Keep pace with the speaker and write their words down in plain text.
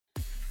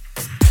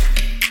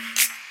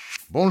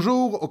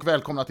Bonjour och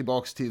välkomna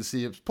tillbaks till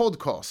Sieps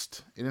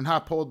podcast. I den här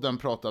podden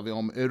pratar vi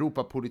om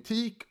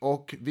Europapolitik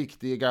och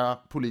viktiga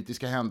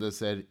politiska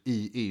händelser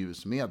i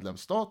EUs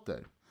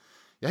medlemsstater.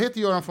 Jag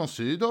heter Göran von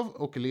Sydow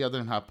och leder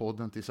den här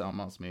podden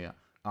tillsammans med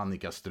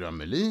Annika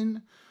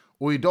Strömmelin.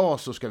 Och idag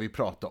så ska vi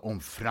prata om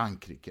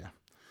Frankrike.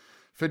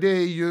 För det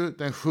är ju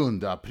den 7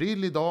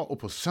 april idag och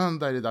på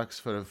söndag är det dags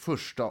för den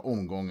första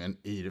omgången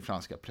i det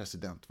franska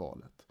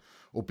presidentvalet.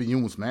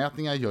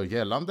 Opinionsmätningar gör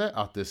gällande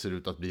att det ser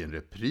ut att bli en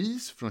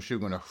repris från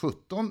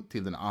 2017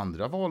 till den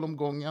andra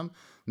valomgången,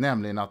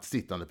 nämligen att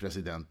sittande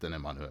presidenten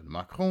Emmanuel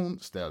Macron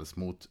ställs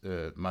mot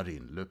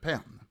Marine Le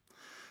Pen.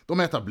 De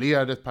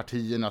etablerade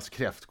partiernas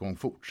kräftgång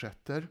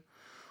fortsätter.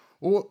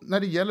 Och när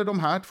det gäller de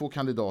här två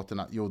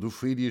kandidaterna, då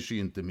skiljer sig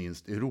inte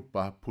minst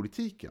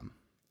Europapolitiken.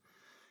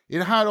 I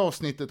det här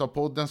avsnittet av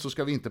podden så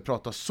ska vi inte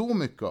prata så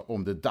mycket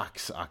om det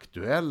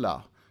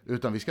dagsaktuella,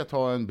 utan vi ska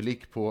ta en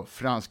blick på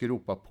fransk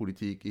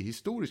Europapolitik i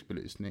historisk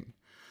belysning.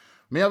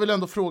 Men jag vill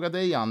ändå fråga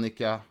dig,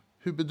 Annika,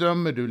 hur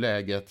bedömer du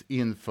läget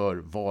inför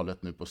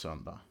valet nu på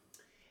söndag?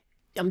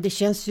 Ja, men det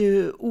känns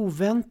ju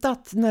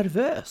oväntat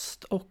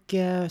nervöst och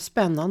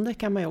spännande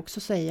kan man ju också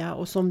säga.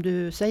 Och som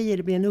du säger,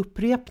 det blir en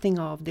upprepning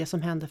av det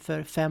som hände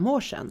för 5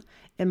 år sedan.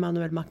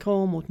 Emmanuel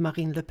Macron mot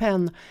Marine Le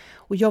Pen.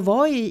 Och jag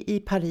var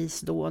i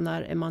Paris då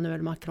när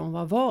Emmanuel Macron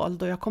var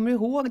vald. Och jag kommer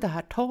ihåg det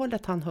här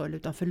talet han höll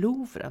utanför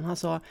Louvren. Han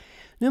sa,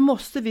 nu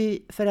måste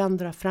vi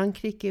förändra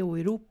Frankrike och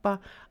Europa.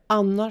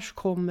 Annars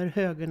kommer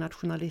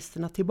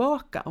högernationalisterna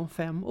tillbaka om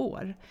 5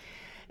 år.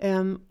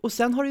 Och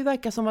sen har det ju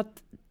verkat som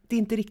att det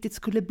inte riktigt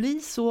skulle bli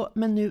så,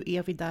 men nu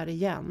är vi där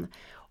igen.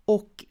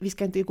 Och vi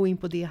ska inte gå in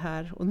på det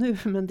här och nu,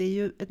 men det är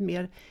ju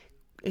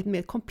ett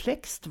mer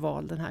komplext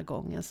val den här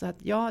gången. Så att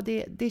ja,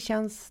 det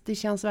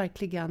känns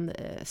verkligen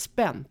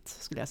spänt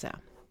skulle jag säga.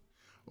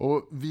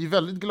 Och vi är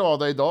väldigt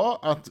glada idag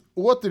att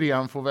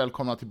återigen få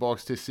välkomna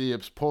tillbaka till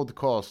Sieps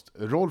podcast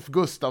Rolf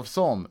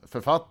Gustafsson,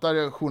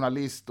 författare,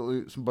 journalist och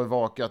som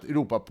bevakat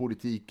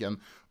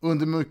Europapolitiken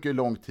under mycket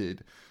lång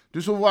tid. Du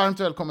är så varmt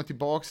välkommen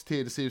tillbaka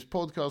till Sieps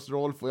podcast,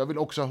 Rolf, och jag vill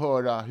också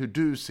höra hur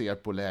du ser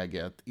på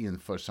läget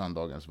inför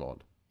söndagens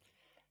val.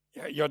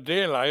 Jag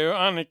delar ju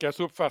Annikas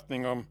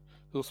uppfattning om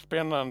hur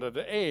spännande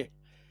det är.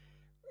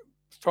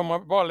 Får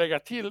man bara lägga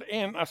till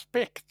en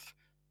aspekt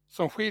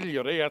som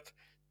skiljer, det är att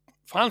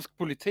fransk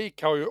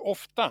politik har ju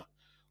ofta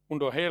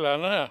under hela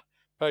den här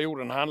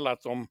perioden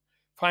handlat om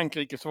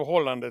Frankrikes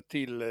förhållande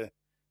till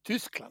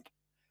Tyskland.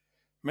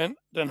 Men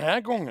den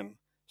här gången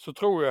så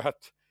tror jag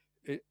att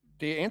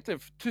det är inte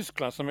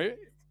Tyskland som är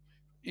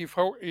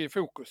i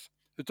fokus,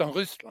 utan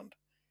Ryssland.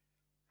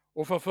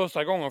 Och för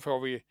första gången får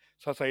vi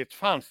så att säga ett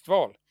franskt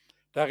val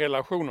där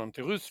relationen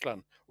till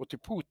Ryssland och till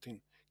Putin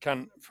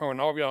kan få en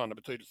avgörande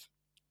betydelse.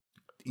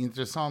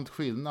 Intressant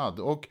skillnad.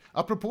 Och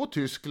apropå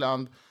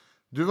Tyskland,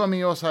 du var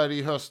med oss här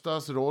i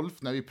höstas,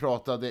 Rolf, när vi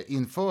pratade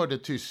inför det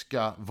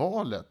tyska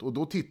valet. Och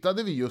då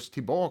tittade vi just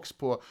tillbaks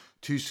på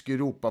tysk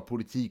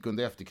Europapolitik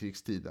under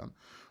efterkrigstiden.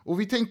 Och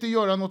vi tänkte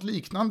göra något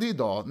liknande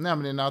idag,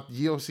 nämligen att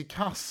ge oss i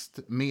kast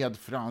med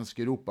fransk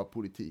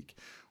Europapolitik.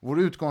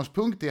 Vår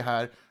utgångspunkt är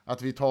här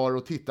att vi tar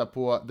och tittar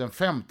på den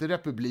 5:e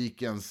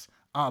republikens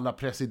alla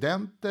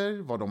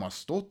presidenter, vad de har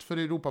stått för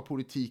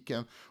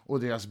Europapolitiken och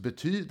deras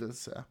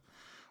betydelse.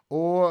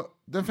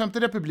 Och den 5:e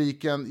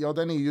republiken,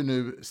 den är ju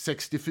nu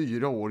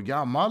 64 år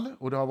gammal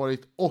och det har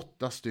varit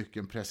 8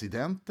 stycken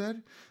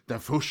presidenter. Den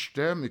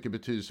första, mycket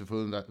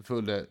betydelsefulla,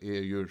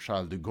 är ju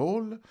Charles de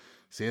Gaulle.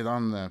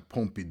 Sedan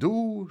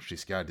Pompidou,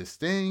 Giscard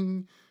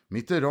d'Estaing,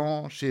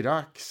 Mitterrand,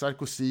 Chirac,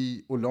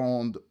 Sarkozy,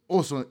 Hollande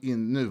och så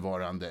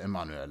nuvarande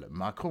Emmanuel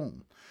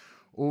Macron.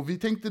 Och vi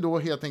tänkte då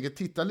helt enkelt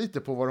titta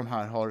lite på vad de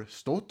här har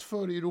stått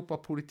för i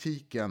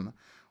Europapolitiken.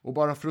 Och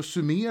bara för att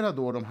summera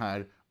då de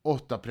här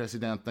 8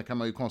 presidenterna kan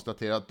man ju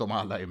konstatera att de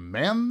alla är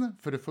män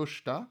för det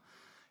första.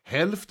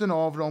 Hälften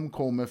av dem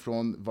kommer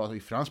från vad i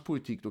fransk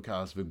politik då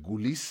kallas för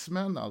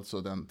gaullismen,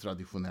 alltså den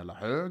traditionella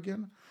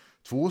högern.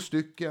 2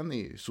 stycken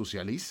är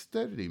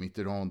socialister, det är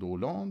Mitterrand och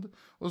Hollande.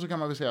 Och så kan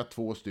man väl säga att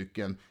 2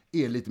 stycken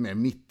är lite mer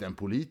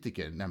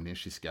mittenpolitiker, nämligen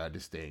Giscard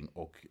d'Estaing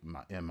och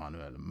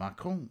Emmanuel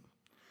Macron.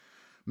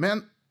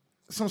 Men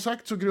som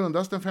sagt så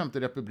grundas den 5:e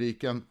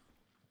republiken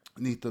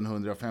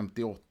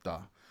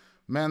 1958.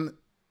 Men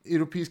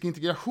europeisk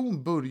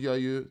integration börjar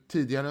ju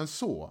tidigare än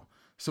så.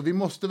 Så vi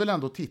måste väl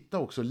ändå titta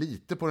också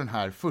lite på den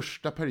här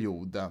första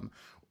perioden.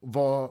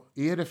 Vad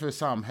är det för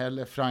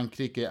samhälle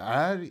Frankrike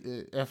är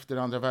efter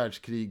andra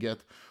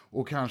världskriget?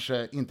 Och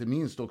kanske inte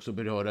minst också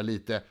beröra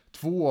lite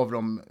 2 av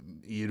de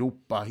i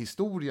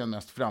Europa-historien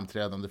mest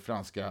framträdande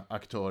franska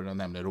aktörerna,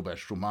 nämligen Robert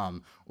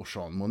Schuman och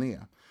Jean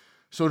Monnet.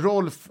 Så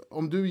Rolf,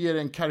 om du ger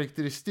en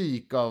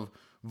karaktäristik av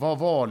vad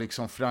var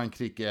liksom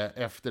Frankrike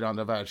efter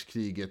andra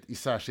världskriget,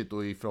 särskilt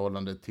då i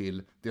förhållande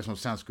till det som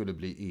sen skulle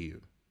bli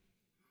EU?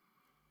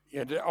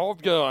 Ja, det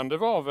avgörande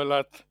var väl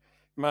att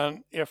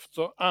man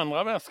efter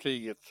andra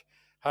världskriget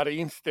hade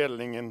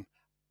inställningen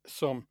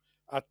som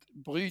att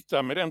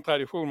bryta med den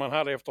tradition man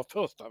hade efter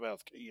första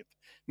världskriget.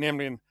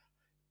 Nämligen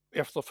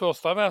efter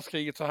första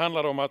världskriget så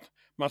handlade det om att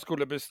man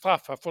skulle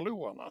bestraffa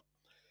förlorarna.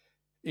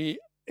 I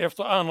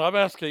efter andra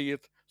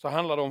världskriget så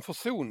handlade det om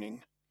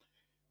försoning.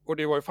 Och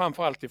det var ju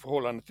framförallt i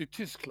förhållande till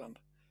Tyskland.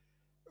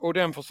 Och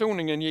den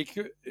försoningen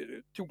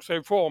tog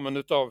sig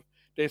formen av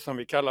det som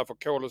vi kallar för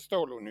kol- och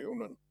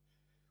stålunionen.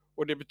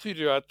 Och det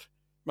betyder ju att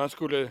man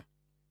skulle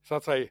så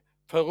att säga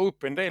föra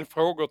upp en del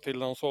frågor till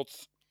någon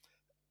sorts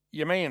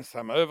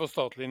gemensam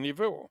överstatlig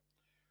nivå.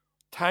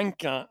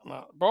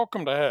 Tankarna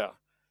bakom det här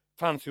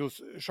fanns ju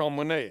hos Jean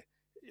Monnet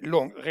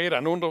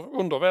redan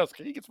under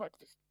världskriget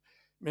faktiskt.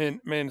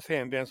 Men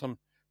sen den som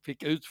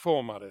fick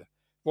utforma det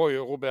var ju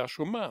Robert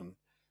Schuman.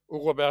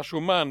 Och Robert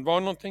Schuman var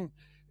någonting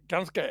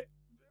ganska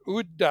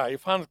udda i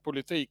fransk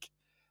politik.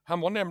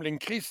 Han var nämligen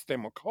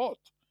kristdemokrat.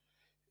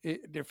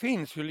 Det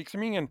finns ju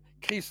liksom ingen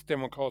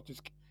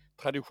kristdemokratisk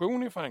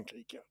tradition i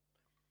Frankrike.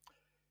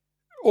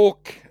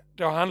 Och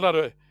då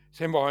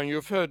sen var han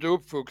ju född och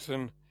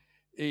uppvuxen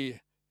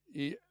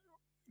i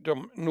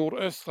de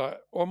nordöstra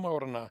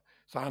områdena,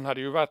 så han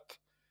hade ju var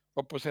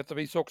på sätt och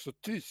vis också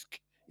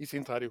tysk i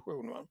sin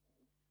tradition. Va?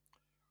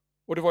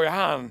 Och det var ju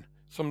han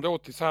som då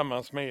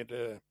tillsammans med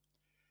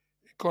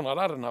Konrad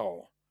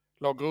Adenauer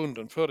la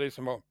grunden för det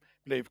som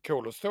blev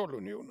kol- och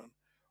stålunionen.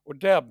 Och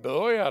där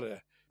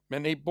började,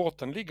 men i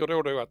botten ligger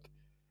då att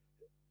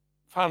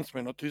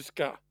fransmän och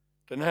tyskar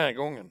den här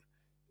gången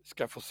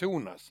ska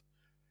försonas.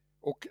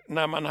 Och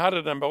när man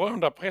hade den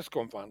berömda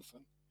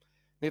presskonferensen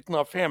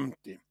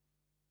 1950,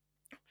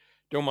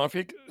 då man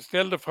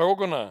ställde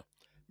frågorna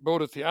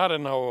både till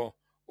Adenauer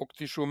och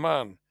till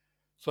Schuman,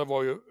 så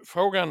var ju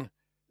frågan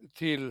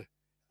till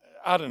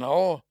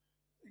Adenauer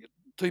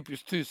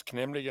typiskt tysk,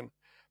 nämligen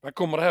vad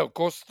kommer det här att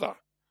kosta?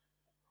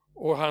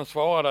 Och han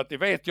svarade att det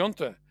vet jag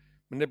inte,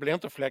 men det blir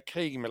inte fler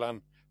krig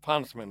mellan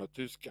fransmän och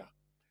tyskar.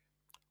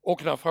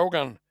 Och när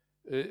frågan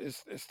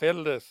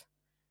ställdes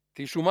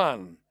till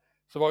Schuman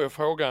så var ju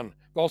frågan,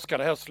 var ska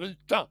det här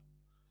sluta?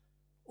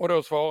 Och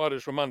då svarade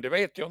Schuman, det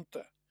vet jag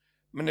inte,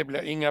 men det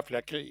blir inga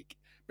fler krig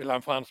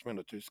mellan fransmän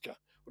och tyskar.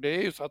 Och det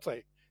är ju så att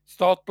säga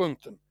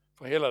startpunkten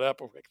för hela det här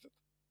projektet.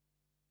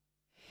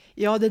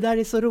 Ja, det där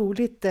är så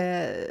roligt,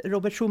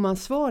 Robert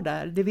Schumans svar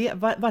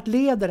där. Vart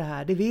leder det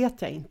här? Det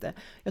vet jag inte.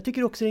 Jag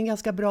tycker också det är en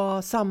ganska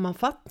bra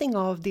sammanfattning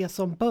av det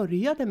som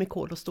började med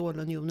kol- och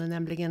stålunionen,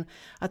 nämligen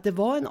att det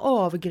var en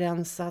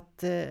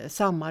avgränsat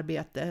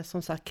samarbete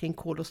som sagt kring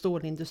kol- och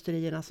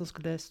stålindustrierna som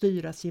skulle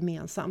styras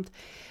gemensamt.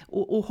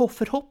 Och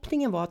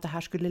förhoppningen var att det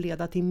här skulle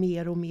leda till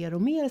mer och mer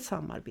och mer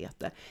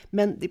samarbete.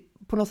 Men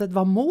på något sätt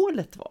vad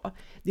målet var,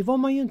 det var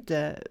man ju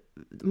inte...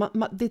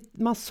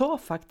 Man sa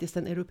faktiskt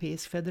en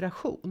europeisk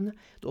federation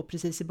då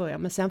precis i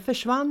början, men sen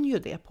försvann ju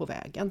det på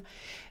vägen.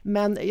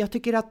 Men jag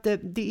tycker att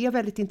det är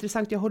väldigt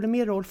intressant. Jag håller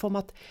med Rolf om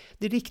att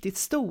det riktigt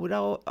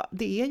stora, och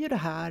det är ju det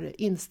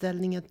här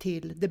inställningen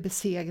till det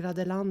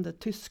besegrade landet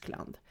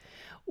Tyskland.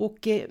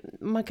 Och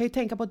man kan ju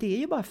tänka på att det är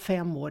ju bara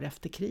 5 år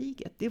efter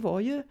kriget. Det var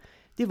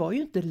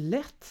ju inte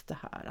lätt det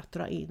här att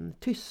dra in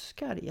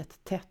tyskar i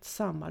ett tätt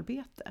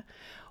samarbete.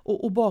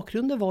 Och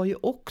bakgrunden var ju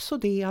också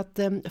det att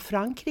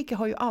Frankrike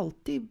har ju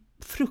alltid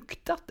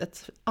fruktat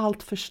ett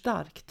allt för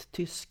starkt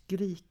tysk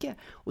rike.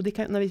 Och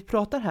när vi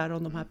pratar här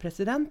om de här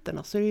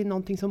presidenterna så är det ju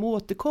någonting som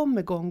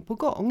återkommer gång på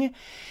gång.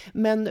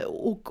 Men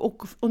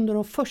och under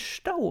de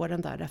första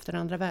åren där efter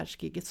andra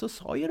världskriget så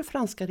sa ju den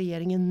franska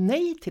regeringen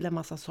nej till en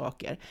massa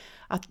saker.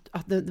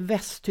 Att den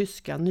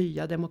västtyska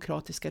nya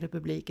demokratiska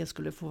republiken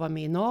skulle få vara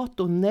med i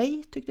NATO.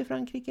 Nej, tyckte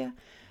Frankrike.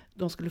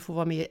 De skulle få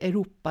vara med i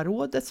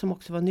Europarådet som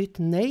också var nytt.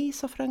 Nej,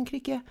 sa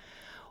Frankrike.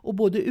 Och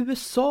både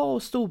USA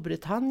och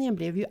Storbritannien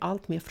blev ju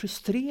allt mer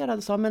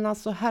frustrerade. Sa, men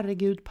alltså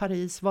herregud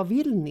Paris, vad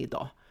vill ni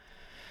då?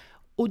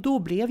 Och då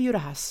blev ju det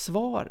här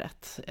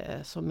svaret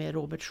som är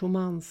Robert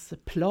Schumans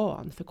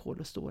plan för kol-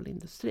 och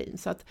stålindustrin.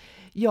 Så att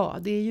ja,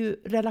 det är ju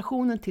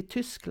relationen till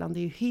Tyskland, det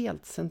är ju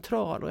helt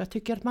central. Och jag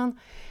tycker att man,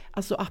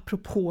 alltså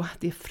apropå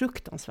det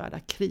fruktansvärda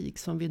krig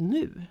som vi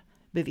nu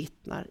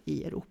bevittnar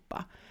i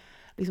Europa,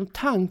 liksom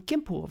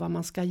tanken på vad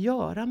man ska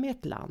göra med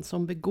ett land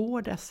som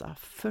begår dessa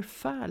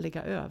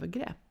förfärliga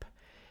övergrepp.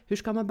 Hur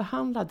ska man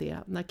behandla det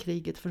när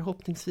kriget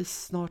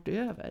förhoppningsvis snart är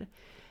över?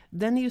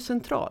 Den är ju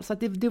central. Så att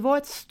det var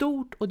ett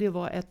stort och det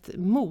var ett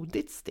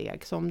modigt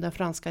steg som den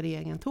franska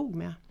regeringen tog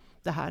med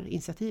det här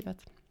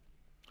initiativet.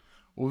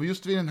 Och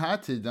just vid den här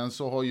tiden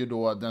så har ju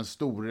då den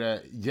store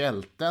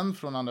hjälten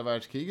från andra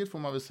världskriget, får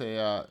man väl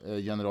säga,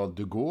 general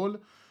de Gaulle,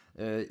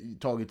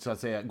 tagit, så att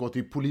säga, gått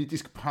i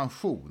politisk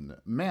pension.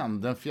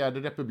 Men den fjärde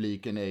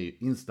republiken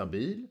är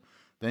instabil.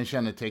 Den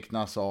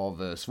kännetecknas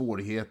av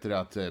svårigheter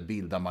att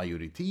bilda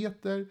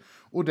majoriteter.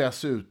 Och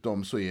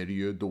dessutom så är det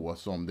ju då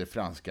som det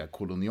franska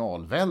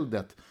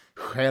kolonialväldet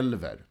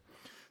skälver.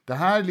 Det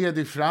här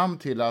leder fram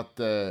till att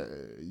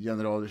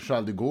general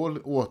Charles de Gaulle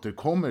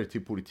återkommer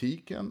till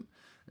politiken.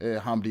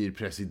 Han blir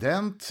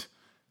president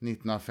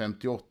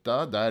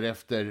 1958.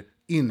 Därefter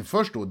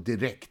införs då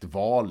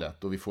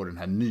direktvalet och vi får den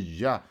här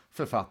nya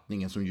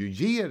författningen som ju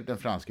ger den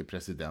franske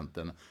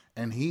presidenten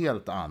en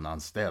helt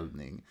annan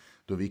ställning.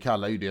 Då vi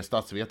kallar ju det,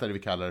 statsvetare, vi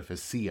kallar det för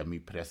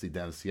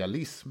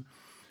semipresidentialism.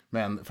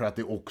 Men för att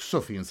det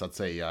också finns att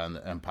säga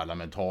en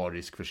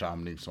parlamentarisk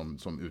församling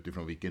som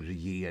utifrån vilken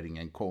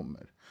regeringen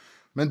kommer.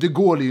 Men de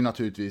Gaulle är ju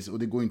naturligtvis, och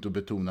det går inte att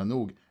betona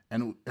nog,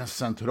 en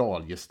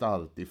central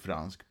gestalt i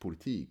fransk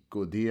politik.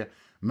 Och det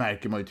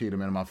märker man ju till och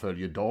med när man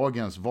följer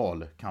dagens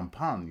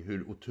valkampanj,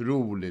 hur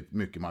otroligt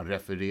mycket man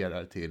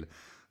refererar till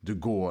de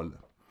Gaulle.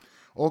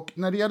 Och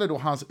när det gäller då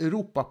hans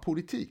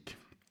Europapolitik,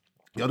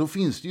 ja, då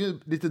finns det ju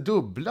lite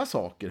dubbla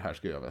saker här,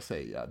 ska jag vilja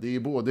säga. Det är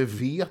både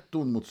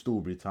veton mot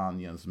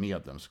Storbritanniens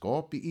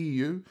medlemskap i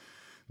EU.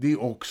 Det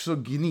är också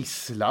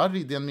gnisslar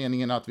i den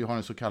meningen att vi har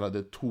den så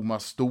kallade tomma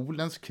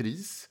stolens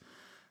kris,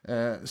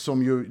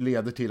 som ju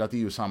leder till att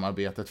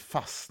EU-samarbetet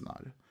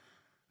fastnar.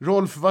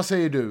 Rolf, vad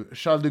säger du?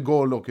 Charles de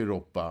Gaulle och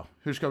Europa.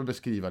 Hur ska vi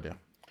beskriva det?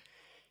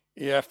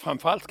 Ja,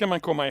 framförallt ska man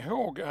komma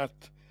ihåg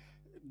att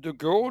de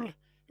Gaulle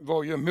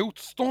var ju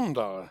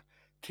motståndare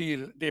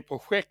till det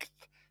projekt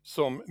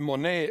som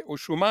Monnet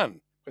och Schuman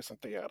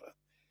presenterade,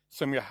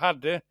 som ju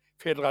hade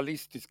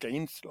federalistiska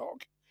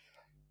inslag.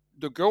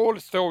 De Gaulle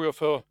står ju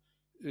för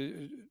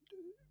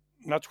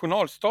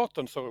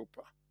nationalstatens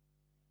Europa,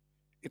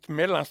 ett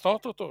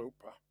mellanstatligt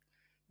Europa.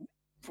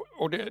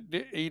 Och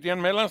i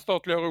den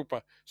mellanstatliga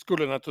Europa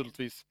skulle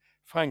naturligtvis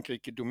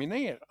Frankrike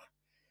dominera.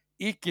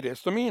 Icke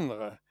desto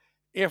mindre,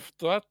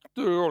 efter att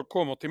de Gaulle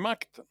kommer till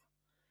makten,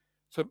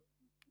 så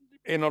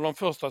en av de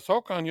första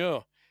saker han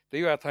gör, det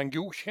är ju att han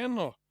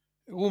godkänner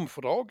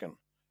Romfördragen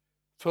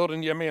för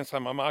den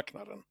gemensamma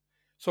marknaden,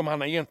 som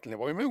han egentligen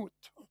var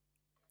emot.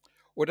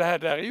 Och det här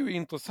där är ju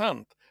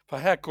intressant, för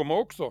här kommer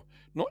också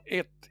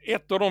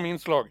ett av de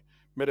inslag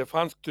med det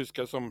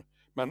fransk-tyska som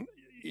man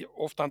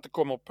ofta inte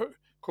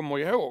kommer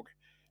ihåg,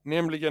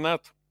 nämligen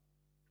att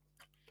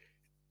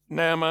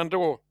när man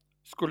då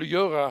skulle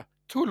göra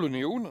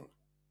tullunionen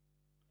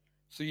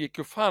så gick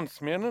ju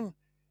fransmännen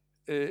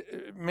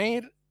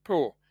med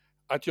på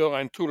att göra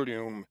en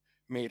tullunion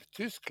med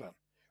Tyskland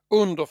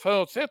under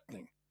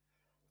förutsättning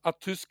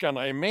att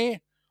tyskarna är med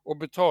och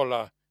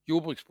betalar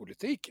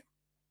jordbrukspolitiken.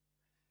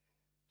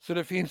 Så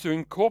det finns ju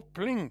en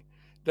koppling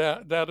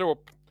där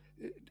då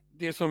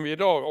det som vi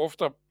idag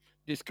ofta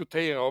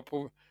diskuterar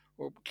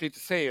och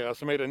kritiserar,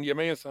 som är den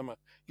gemensamma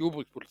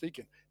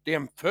jordbrukspolitiken,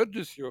 den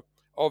föddes ju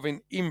av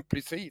en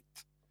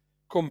implicit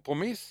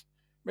kompromiss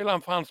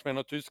mellan fransmän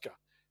och tyskar,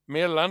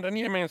 mellan den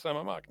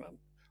gemensamma marknaden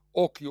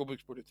och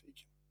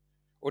jordbrukspolitiken.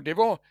 Och det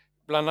var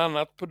bland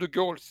annat på de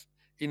Gaulles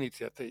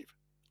initiativ.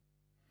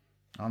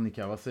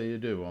 Annika, vad säger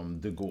du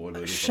om de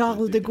Gaulle?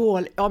 Charles de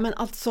Gaulle, ja men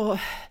alltså,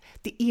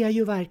 det är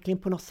ju verkligen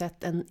på något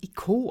sätt en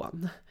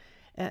ikon.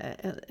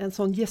 En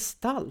sån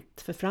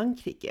gestalt för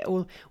Frankrike.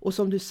 Och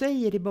som du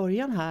säger i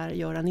början här,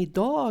 Göran,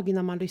 idag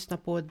när man lyssnar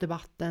på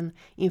debatten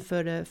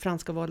inför det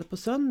franska valet på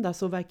söndag,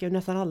 så verkar ju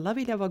nästan alla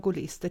vilja vara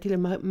gaullister. Till och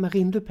med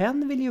Marine Le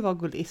Pen vill ju vara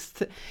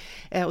gaullist.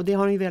 Och det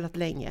har han ju velat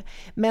länge.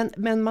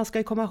 Men man ska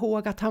ju komma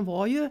ihåg att han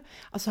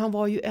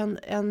var ju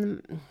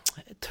en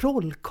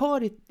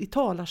trollkarl i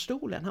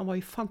talarstolen. Han var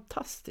ju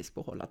fantastisk på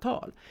att hålla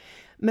tal.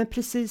 Men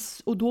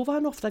precis, och då var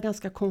han ofta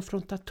ganska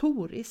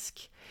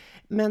konfrontatorisk.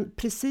 Men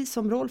precis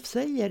som Rolf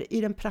säger,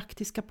 i den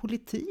praktiska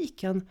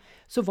politiken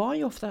så var han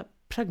ju ofta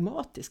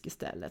pragmatisk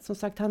istället. Som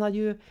sagt, han hade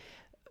ju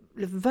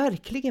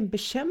verkligen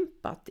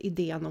bekämpat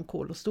idén om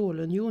kol- och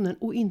stålunionen,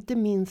 och inte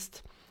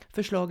minst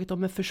förslaget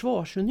om en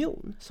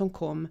försvarsunion som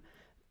kom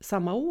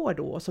samma år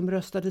då, som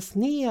röstades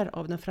ner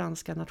av den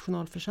franska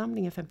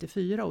nationalförsamlingen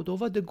 54, och då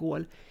var de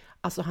Gaulle,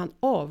 alltså han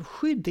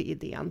avskydde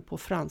idén på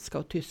franska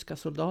och tyska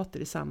soldater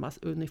i samma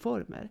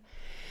uniformer.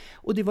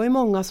 Och det var ju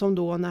många som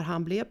då, när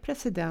han blev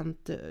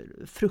president,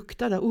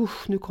 fruktade,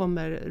 nu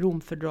kommer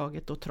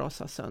Romfördraget att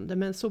trasa sönder.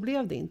 Men så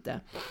blev det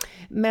inte.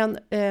 Men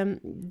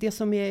det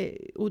som är,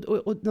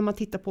 och när man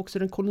tittar på också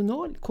den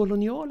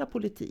koloniala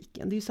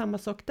politiken, det är ju samma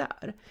sak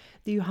där.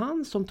 Det är ju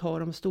han som tar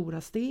de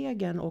stora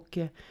stegen, och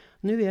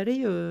nu är det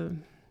ju,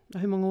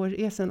 hur många år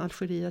är sedan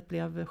Algeriet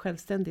blev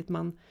självständigt?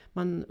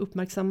 Man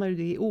uppmärksammar ju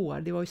det i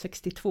år, det var ju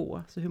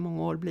 62, så hur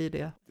många år blir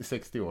det?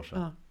 60 år sedan.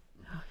 Ja.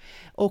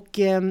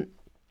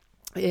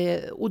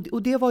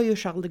 Och det var ju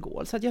Charles de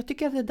Gaulle. Så att jag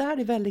tycker att det där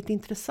är väldigt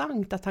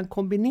intressant att han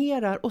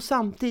kombinerar, och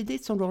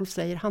samtidigt som Rolf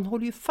säger, han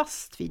håller ju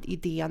fast vid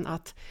idén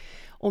att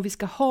om vi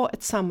ska ha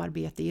ett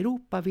samarbete i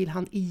Europa vill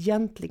han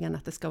egentligen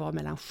att det ska vara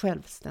mellan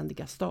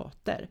självständiga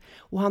stater.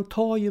 Och han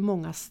tar ju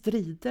många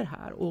strider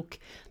här, och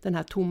den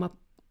här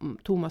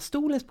tomma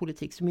stolens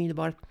politik som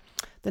innebar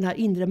den här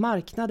inre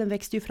marknaden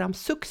växte ju fram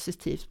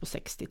successivt på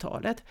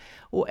 60-talet.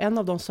 Och en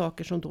av de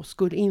saker som då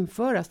skulle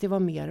införas, det var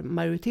mer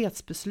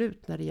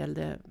majoritetsbeslut när det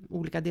gällde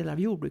olika delar av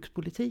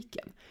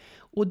jordbrukspolitiken.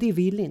 Och det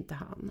vill inte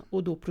han,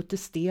 och då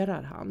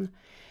protesterar han.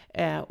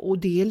 Och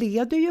det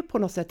leder ju på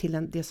något sätt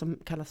till det som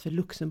kallas för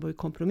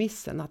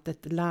Luxemburgkompromissen, att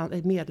ett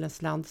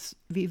medlemsland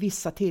vid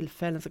vissa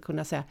tillfällen ska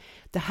kunna säga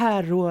det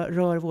här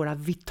rör våra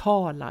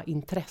vitala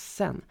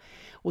intressen,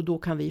 och då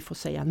kan vi få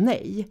säga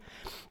nej.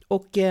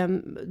 Och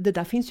det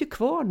där finns ju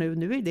kvar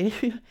nu är det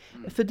ju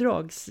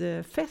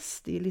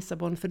fördragsfäst i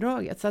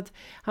Lissabonfördraget, så att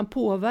han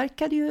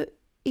påverkade ju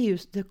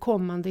det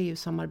kommande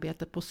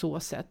EU-samarbetet på så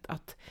sätt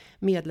att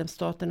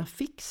medlemsstaterna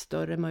fick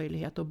större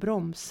möjlighet att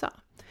bromsa.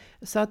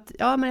 Så att,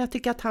 ja, men jag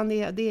tycker att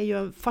det är ju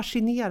en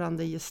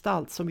fascinerande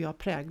gestalt som ju har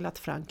präglat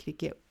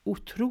Frankrike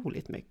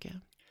otroligt mycket.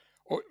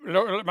 Och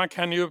man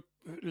kan ju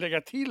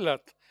lägga till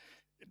att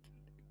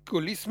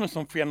gaullismen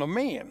som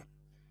fenomen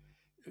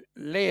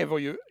lever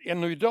ju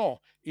ännu idag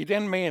i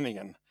den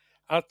meningen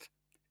att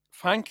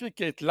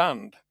Frankrike är ett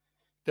land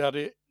där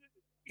det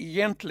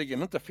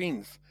egentligen inte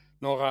finns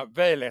några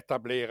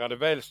väletablerade,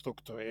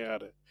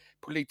 välstrukturerade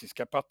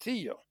politiska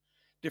partier.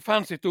 Det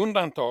fanns ett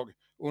undantag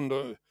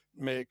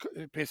med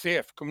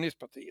PCF,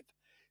 kommunistpartiet,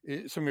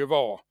 som ju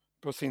var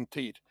på sin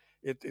tid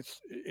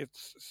ett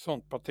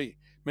sånt parti.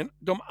 Men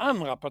de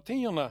andra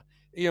partierna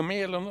är ju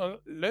mer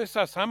eller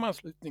lösa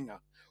sammanslutningar,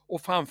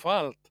 och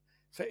framförallt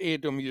så är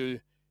de ju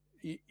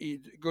i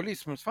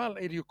gaullismens fall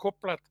är det ju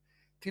kopplat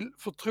till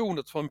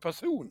förtroendet för en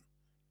person.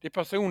 Det är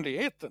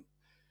personligheten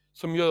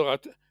som gör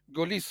att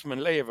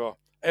gaullismen lever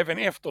även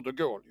efter de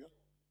Gaulle.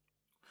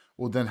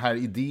 Och den här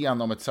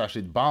idén om ett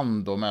särskilt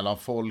band då mellan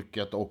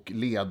folket och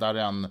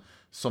ledaren,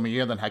 som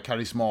är den här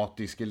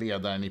karismatiska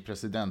ledaren i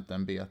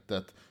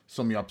presidentämbetet,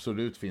 som ju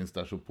absolut finns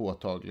där så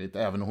påtagligt,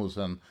 även hos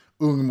en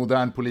ung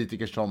modern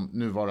politiker som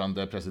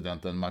nuvarande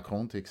presidenten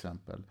Macron till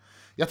exempel.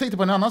 Jag tänkte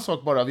på en annan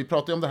sak bara. Vi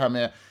pratade om det här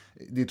med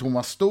det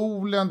tomma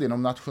stolen, det är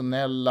de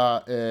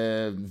nationella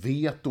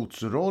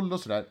vetots roll och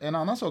sådär. En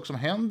annan sak som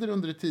händer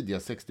under det tidiga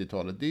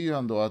 60-talet, det är ju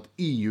ändå att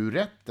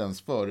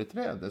EU-rättens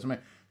företräde, som är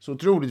så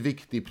otroligt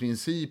viktig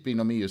princip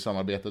inom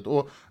EU-samarbetet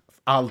och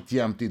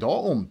alltjämt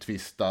idag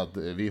omtvistad.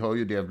 Vi hör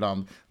ju det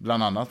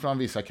bland annat från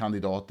vissa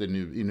kandidater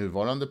nu i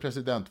nuvarande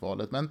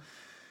presidentvalet. Men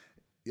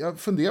jag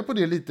funderar på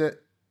det lite.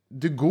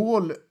 De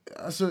Gaulle,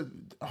 alltså,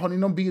 har ni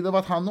någon bild av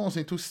att han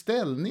någonsin tog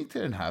ställning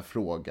till den här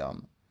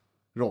frågan,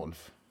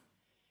 Rolf?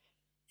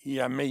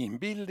 Ja, min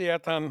bild är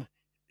att han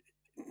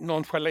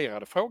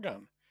nonchalerade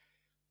frågan.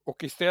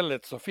 Och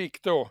istället så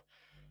fick då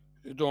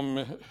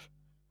de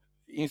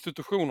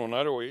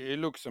institutionerna då i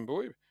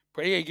Luxemburg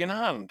på egen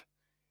hand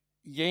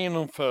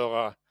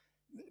genomföra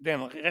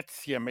den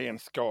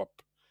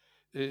rättsgemenskap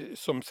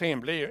som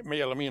sen blev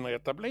mer eller mindre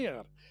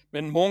etablerad.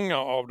 Men många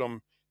av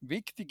de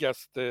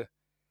viktigaste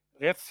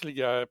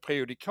rättsliga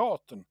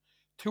prejudikaten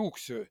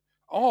togs ju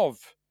av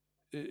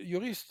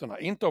juristerna,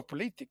 inte av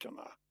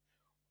politikerna.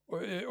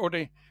 Och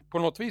det, på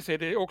något vis är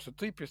det också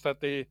typiskt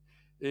att det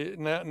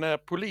när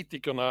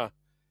politikerna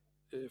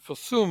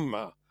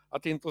försummar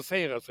att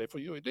intressera sig för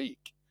juridik,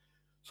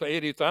 så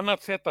är det ett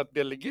annat sätt att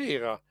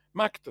delegera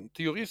makten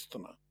till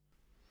juristerna.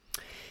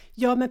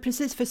 Ja, men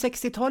precis, för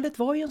 60-talet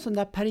var ju en sån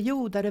där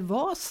period där det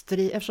var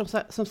strid,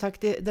 eftersom som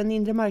sagt den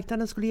inre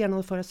marknaden skulle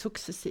genomföras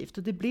successivt,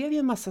 och det blev ju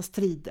en massa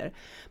strider.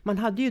 Man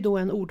hade ju då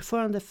en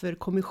ordförande för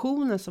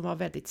kommissionen som var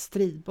väldigt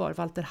stridbar,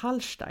 Walter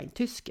Hallstein,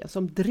 tysken,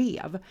 som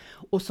drev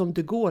och som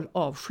de Gaulle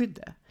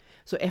avskydde.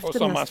 Så efter och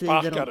som han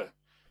sparkade.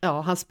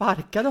 Ja, han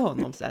sparkade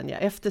honom sen. Ja.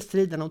 Efter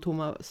striden om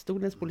tomma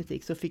stolens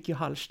politik så fick ju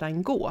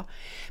Hallstein gå.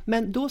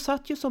 Men då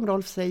satt ju, som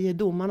Rolf säger,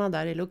 domarna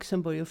där i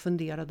Luxemburg och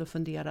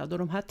funderade. Och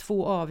de här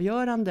två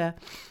avgörande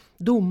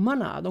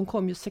domarna, de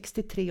kom ju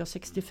 63 och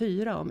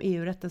 64 om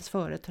EU-rättens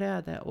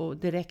företräde och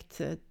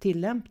direkt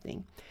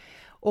tillämpning.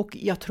 Och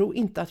jag tror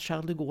inte att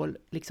Charles de Gaulle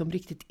liksom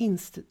riktigt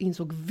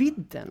insåg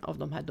vidden av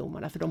de här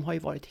domarna, för de har ju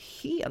varit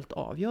helt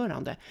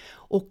avgörande.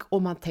 Och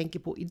om man tänker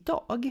på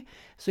idag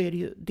så är det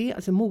ju det,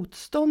 alltså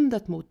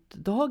motståndet mot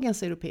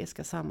dagens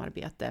europeiska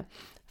samarbete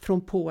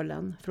från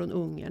Polen, från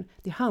Ungern,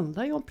 det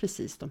handlar ju om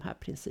precis de här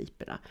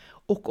principerna.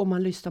 Och om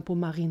man lyssnar på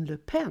Marine Le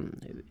Pen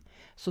nu,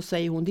 så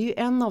säger hon, det är ju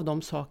en av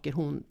de saker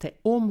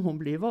om hon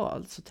blir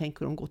vald så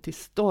tänker hon gå till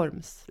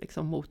storms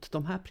liksom, mot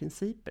de här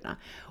principerna.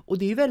 Och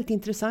det är ju väldigt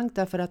intressant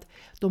därför att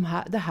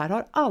det här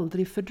har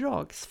aldrig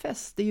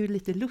fördragsfäst. Det är ju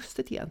lite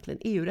lustigt egentligen.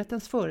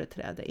 EU-rättens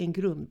företräde är en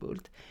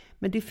grundbult.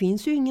 Men det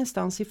finns ju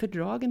ingenstans i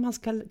fördragen man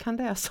kan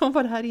läsa om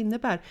vad det här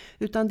innebär.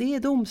 Utan det är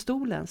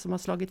domstolen som har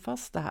slagit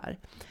fast det här.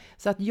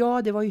 Så att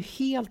ja, det var ju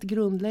helt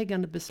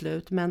grundläggande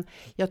beslut, men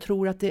jag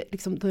tror att det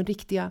liksom den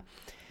riktiga...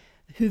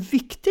 Hur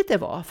viktigt det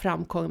var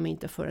framkom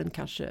inte förrän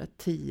kanske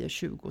 10,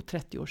 20,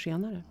 30 år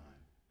senare.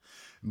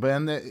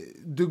 Men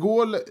de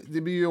Gaulle,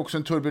 det blir ju också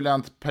en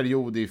turbulent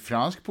period i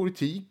fransk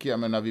politik. Jag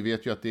menar, vi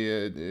vet ju att det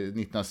är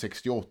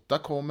 1968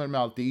 kommer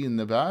med allt det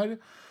innebär.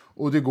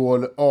 Och de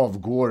Gaulle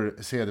avgår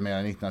sedermera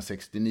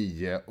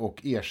 1969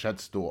 och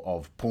ersätts då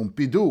av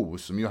Pompidou,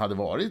 som ju hade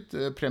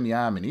varit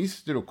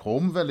premiärminister och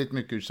kom väldigt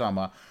mycket ur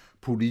samma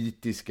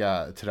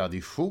politiska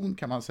tradition,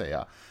 kan man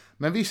säga.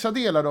 Men vissa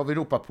delar av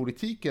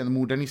Europapolitiken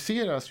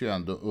moderniseras ju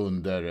ändå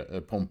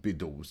under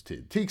Pompidous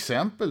tid. Till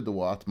exempel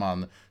då att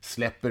man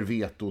släpper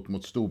vetot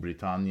mot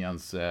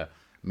Storbritanniens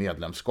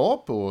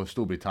medlemskap, och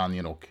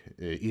Storbritannien och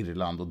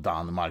Irland och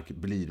Danmark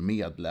blir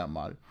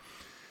medlemmar.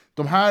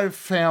 De här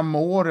 5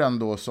 åren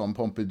då som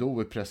Pompidou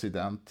är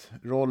president,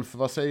 Rolf,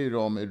 vad säger du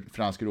om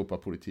fransk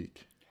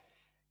Europapolitik?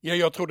 Ja,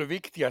 jag tror det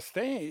viktigaste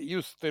är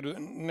just det du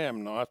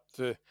nämner, att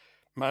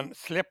man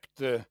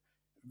släppte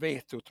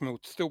vetot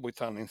mot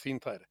Storbritanniens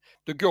inträde.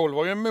 De Gaulle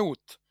var ju emot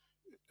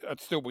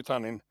att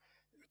Storbritannien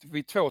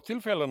vid 2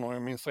 tillfällen, om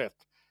jag minns rätt,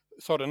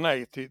 sa det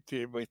nej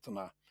till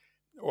britterna.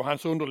 Och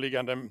hans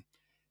underliggande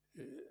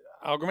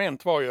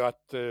argument var ju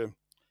att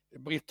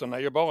britterna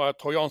är ju bara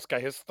trojanska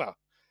hästar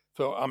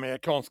för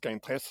amerikanska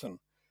intressen.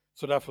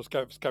 så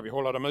därför ska vi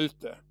hålla dem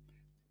ute.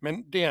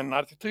 Men den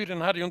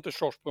attityden hade ju inte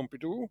Georges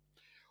Pompidou.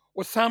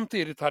 Och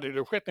samtidigt hade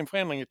det skett en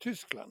förändring i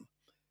Tyskland.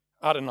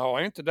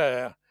 Adenauer är inte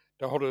där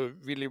har du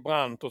Willy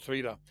Brandt och så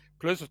vidare.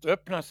 Plötsligt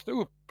öppnas det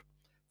upp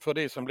för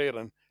det som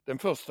blev den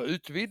första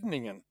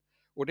utvidgningen.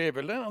 Och det är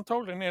väl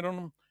antagligen en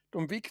av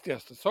de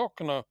viktigaste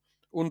sakerna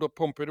under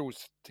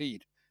Pompidous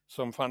tid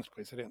som fransk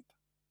president.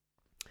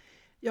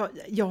 Ja,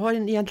 jag har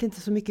egentligen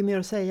inte så mycket mer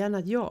att säga än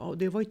att och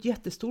det var ett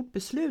jättestort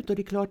beslut, och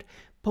det är klart,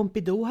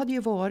 Pompidou hade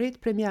ju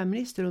varit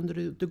premiärminister under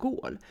de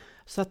Gaulle,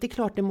 så att det är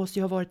klart det måste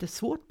ju ha varit ett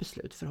svårt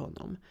beslut för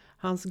honom.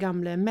 Hans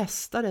gamla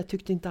mästare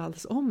tyckte inte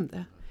alls om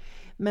det.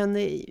 Men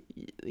i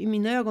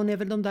mina ögon är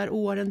väl de där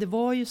åren, det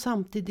var ju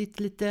samtidigt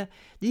det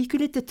gick ju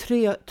lite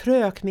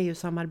trögt med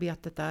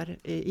EU-samarbetet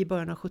där i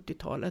början av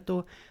 70-talet.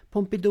 Och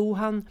Pompidou,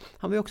 han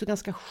var ju också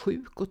ganska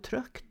sjuk och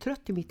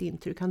trött i mitt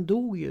intryck. Han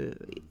dog ju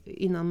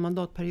innan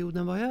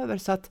mandatperioden var över,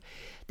 så att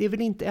det är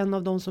väl inte en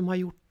av de som har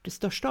gjort det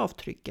största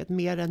avtrycket,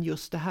 mer än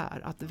just det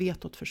här, att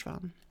vetot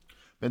försvann.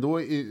 Men då,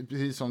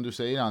 precis som du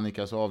säger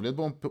Annika, så avled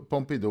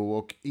Pompidou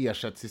och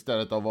ersätts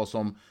istället av vad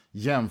som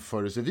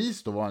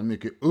jämförelsevis då var en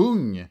mycket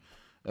ung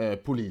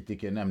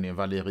politiker, nämligen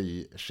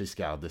Valéry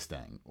Giscard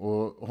d'Estaing.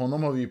 Och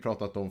honom har vi ju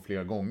pratat om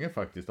flera gånger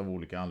faktiskt av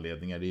olika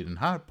anledningar i den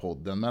här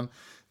podden. Men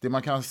det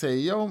man kan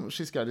säga om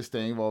Giscard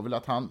d'Estaing var väl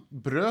att han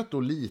bröt då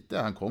lite.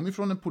 Han kom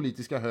ifrån den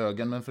politiska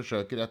högern men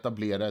försöker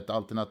etablera ett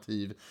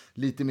alternativ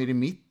lite mer i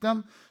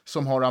mitten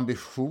som har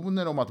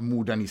ambitioner om att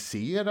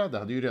modernisera. Det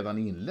hade ju redan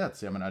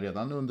inletts. Jag menar,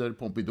 redan under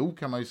Pompidou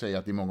kan man ju säga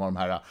att det är många av de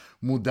här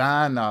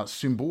moderna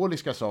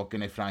symboliska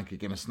sakerna i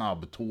Frankrike med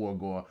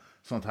snabbtåg och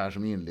sånt här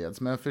som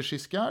inleds. Men för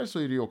Giscard så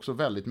är det ju också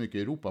väldigt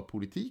mycket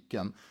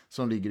Europapolitiken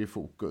som ligger i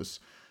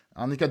fokus.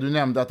 Annika, du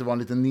nämnde att det var en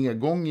liten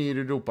nedgång i det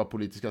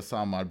europapolitiska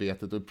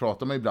samarbetet, och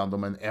pratar man ibland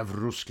om en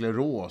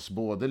euroskleros,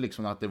 både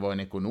liksom att det var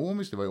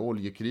det var ju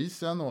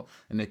oljekrisen och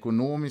en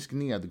ekonomisk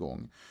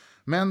nedgång.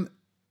 Men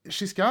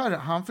Giscard,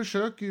 han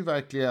försöker ju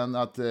verkligen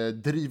att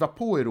driva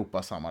på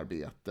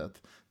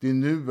Europasamarbetet. Det är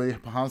nu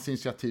på hans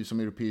initiativ som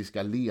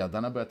europeiska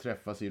ledarna börjar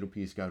träffas i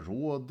Europeiska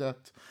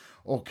rådet.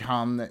 Och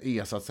han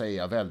är så att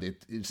säga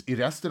väldigt, i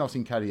resten av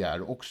sin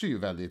karriär också ju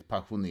väldigt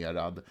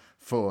passionerad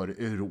för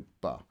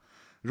Europa.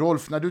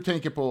 Rolf, när du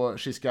tänker på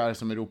Giscard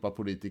som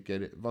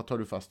Europapolitiker, vad tar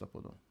du fasta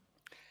på då?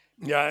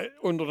 Ja,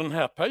 under den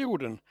här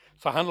perioden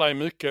så handlar det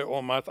mycket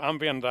om att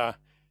använda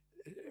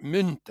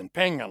mynten,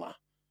 pengarna,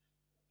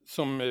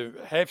 som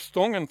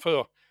hävstången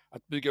för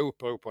att bygga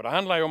upp Europa. Det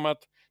handlar ju om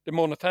att det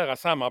monetära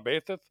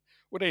samarbetet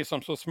och det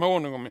som så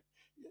småningom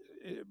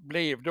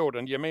blev då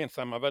den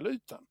gemensamma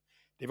valutan.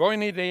 Det var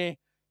en idé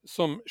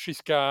som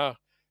Giscard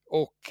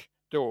och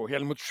då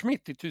Helmut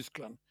Schmidt i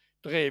Tyskland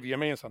drev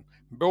gemensamt,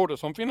 både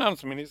som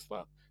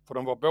finansministrar, för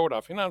de var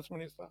båda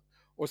finansministrar,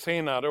 och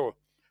senare då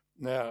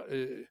när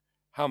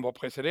han var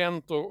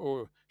president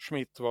och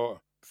Schmidt var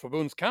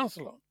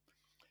förbundskansler.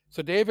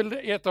 Så det är väl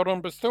ett av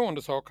de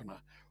bestående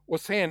sakerna.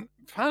 Och sen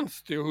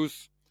fanns det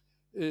hos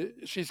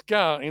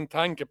Giscard en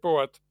tanke på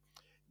att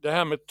det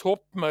här med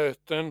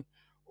toppmöten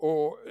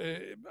och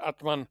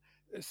att man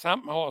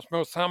har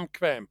små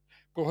samkväm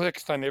på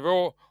högsta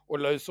nivå och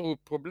löser upp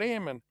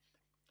problemen.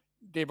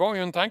 Det var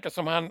ju en tanke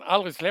som han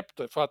aldrig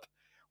släppte, för att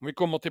om vi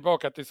kommer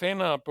tillbaka till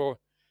senare på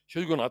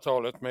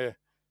 2000-talet med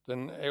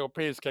den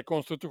europeiska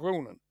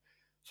konstitutionen,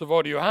 så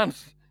var det ju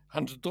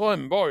hans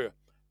dröm var ju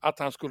att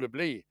han skulle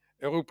bli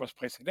Europas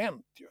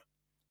president. Ju.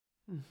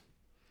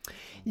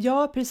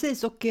 Ja,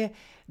 precis, och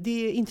det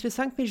är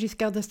intressant med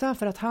Giscard d'Estaing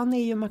för att han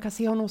är ju, man kan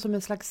se honom som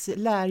en slags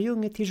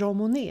lärjunge till Jean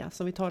Monnet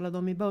som vi talade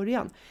om i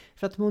början.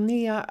 För att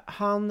Monnet,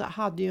 han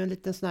hade ju en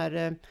liten sån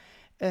här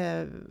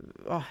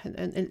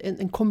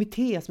en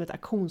kommitté som heter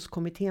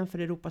Aktionskommittén för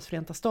Europas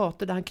förenta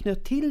stater, där han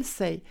knöt till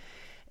sig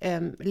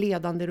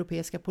ledande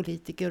europeiska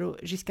politiker, och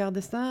Giscard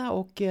d'Estaing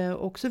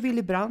och också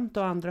Willy Brandt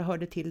och andra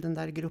hörde till den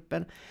där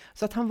gruppen.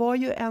 Så att han var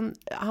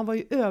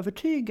ju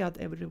övertygad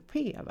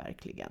europé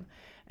verkligen.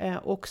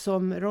 Och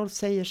som Rolf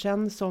säger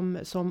sen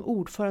som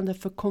ordförande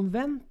för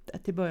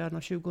konventet i början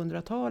av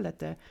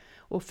 2000-talet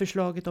och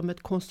förslaget om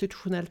ett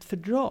konstitutionellt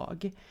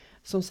fördrag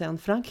som sen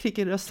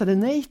Frankrike röstade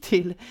nej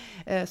till,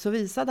 så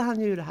visade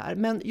han ju det här.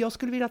 Men jag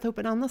skulle vilja ta upp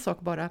en annan sak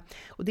bara,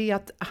 och det är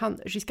att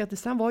Giscard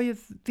d'Estaing var ju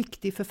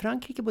viktig för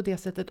Frankrike på det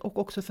sättet och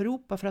också för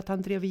Europa, för att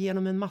han drev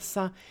igenom en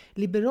massa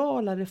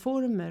liberala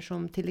reformer,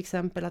 som till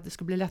exempel att det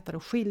skulle bli lättare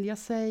att skilja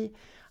sig,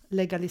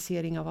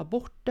 legalisering av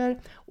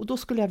aborter, och då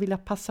skulle jag vilja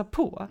passa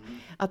på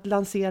att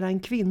lansera en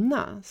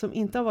kvinna som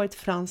inte har varit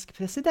fransk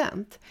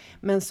president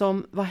men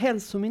som var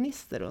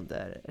hälsominister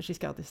under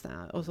Giscard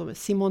d'Estaing, och som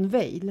Simone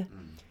Veil,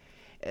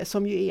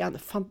 som ju är en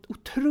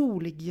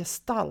otrolig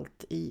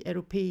gestalt i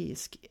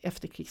europeisk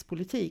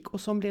efterkrigspolitik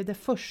och som blev det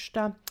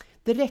första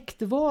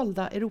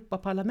direktvalda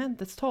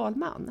Europaparlamentets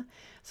talman.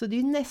 Så det är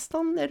ju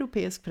nästan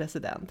europeisk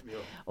president. Ja.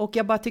 Och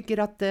jag bara tycker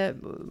att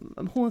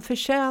hon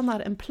förtjänar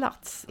en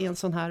plats i en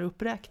sån här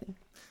uppräkning.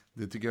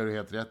 Det tycker jag är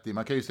helt rätt i.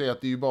 Man kan ju säga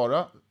att det är ju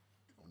bara,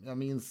 jag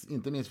minns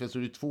inte minst, för så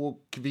är det 2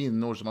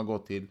 kvinnor som har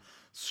gått till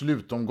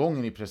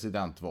slutomgången i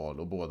presidentval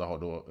och båda har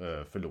då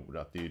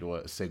förlorat. Det är ju då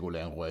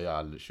Ségolène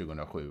Royal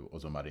 2007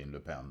 och så Marine Le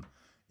Pen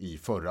i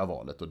förra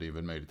valet, och det är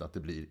väl möjligt att det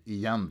blir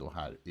igen då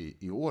här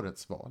i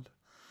årets val.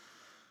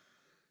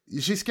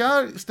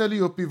 Giscard ställer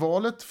ju upp i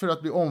valet för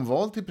att bli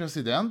omvald till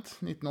president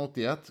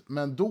 1981,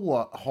 men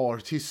då har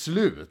till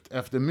slut,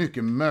 efter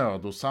mycket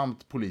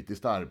mödosamt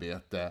politiskt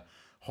arbete,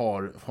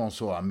 har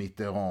François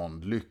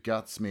Mitterrand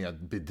lyckats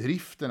med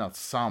bedriften att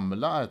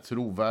samla ett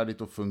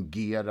trovärdigt och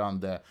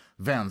fungerande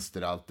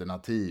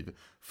vänsteralternativ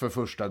för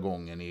första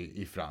gången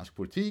i fransk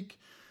politik.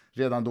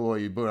 Redan då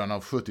i början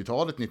av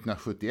 70-talet,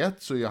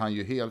 1971, så är han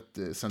ju helt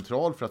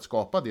central för att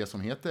skapa det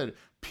som heter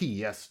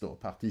PS då,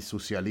 Parti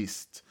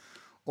Socialiste.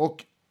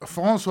 Och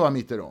François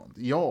Mitterrand,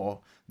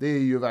 ja, det är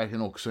ju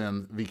verkligen också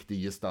en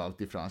viktig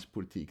gestalt i fransk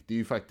politik. Det är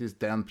ju faktiskt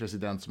den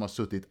president som har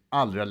suttit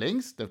allra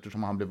längst,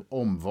 eftersom han blev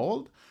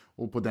omvald.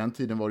 Och på den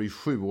tiden var det ju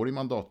 7-årig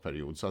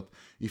mandatperiod. Så att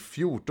i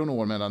 14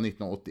 år mellan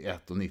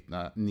 1981 och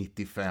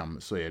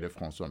 1995 så är det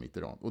François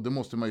Mitterrand. Och då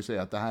måste man ju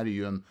säga att det här är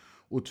ju en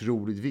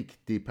otroligt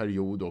viktig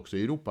period också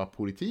i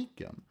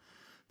Europapolitiken.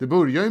 Det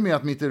börjar ju med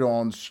att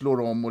Mitterrand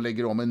slår om och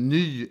lägger om en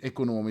ny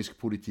ekonomisk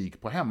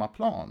politik på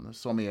hemmaplan,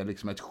 som är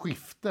liksom ett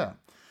skifte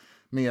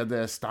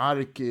med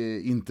stark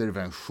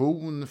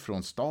intervention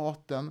från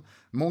staten.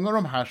 Många av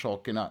de här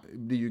sakerna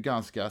blir ju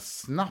ganska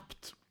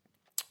snabbt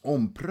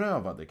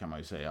omprövade, kan man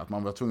ju säga, att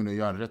man var tvungen att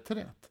göra en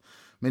reträtt.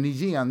 Men i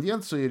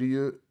gengäld så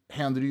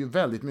händer det ju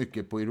väldigt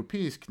mycket på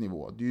europeisk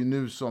nivå. Det är ju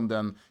nu som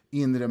den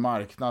inre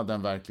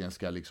marknaden verkligen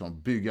ska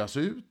liksom byggas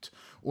ut,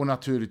 och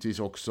naturligtvis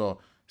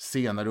också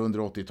senare under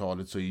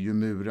 80-talet så är ju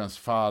murens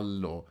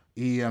fall och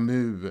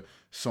EMU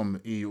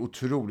som är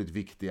otroligt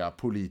viktiga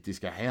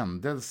politiska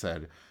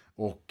händelser.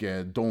 Och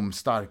de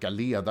starka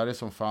ledare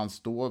som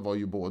fanns då var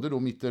ju både då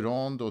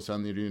Mitterrand, och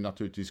sen är det ju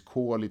naturligtvis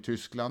Kohl i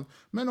Tyskland,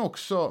 men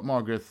också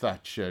Margaret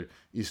Thatcher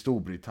i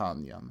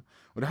Storbritannien.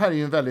 Och det här är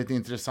ju en väldigt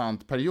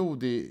intressant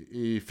period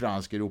i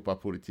fransk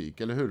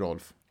Europapolitik, eller hur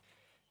Rolf?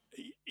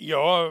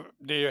 Ja,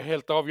 det är ju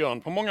helt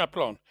avgörande på många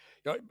plan.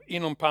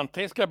 Inom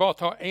parentes ska jag bara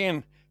ta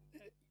en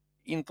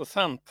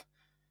intressant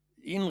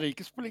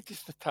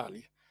inrikespolitisk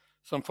detalj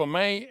som för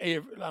mig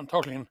är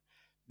antagligen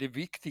det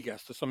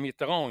viktigaste som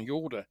Mitterrand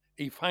gjorde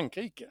i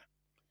Frankrike.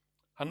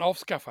 Han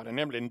avskaffade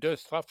nämligen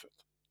dödsstraffet.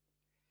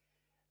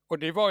 Och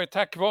det var ju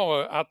tack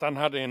vare att han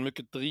hade en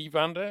mycket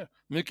drivande,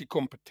 mycket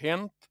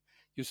kompetent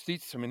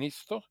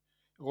justitieminister,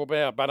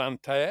 Robert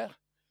Badinter,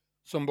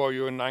 som var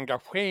ju en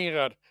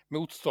engagerad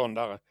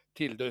motståndare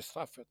till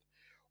dödsstraffet.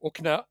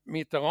 Och när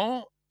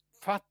Mitterrand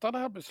fattar det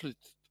här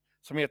beslutet,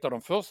 som är ett av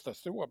de första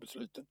stora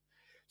besluten,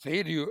 så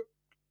är det ju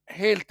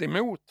helt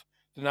emot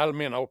den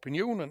allmänna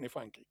opinionen i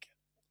Frankrike.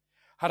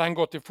 Hade han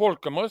gått till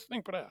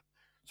folkomröstning på det här,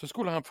 så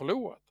skulle han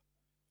förlorat.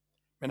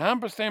 Men han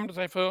bestämde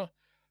sig för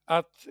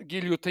att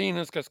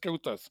giljotinen ska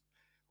skrotas,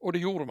 och det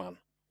gjorde man.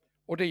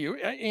 Och det är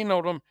ju en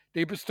av dem,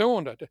 det är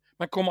bestående.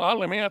 Man kommer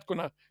aldrig mer att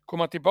kunna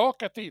komma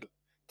tillbaka till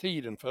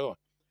tiden för.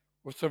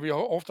 Och så vi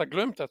har ofta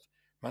glömt att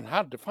man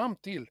hade fram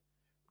till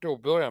då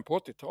början på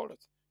 80-talet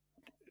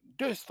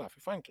dödsstraff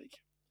i Frankrike.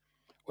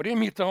 Och det är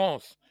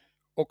Mitterrands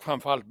och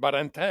framförallt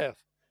Badinters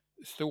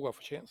stora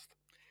förtjänst.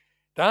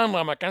 Det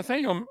andra man kan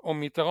säga om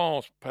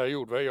Mitterrands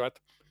period var ju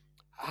att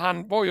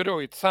han var ju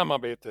då i ett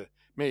samarbete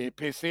med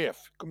PCF,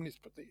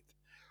 kommunistpartiet.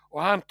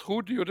 Och han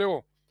trodde ju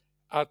då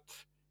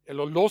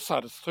eller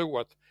låtsades tro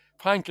att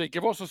Frankrike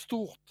var så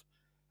stort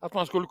att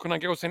man skulle kunna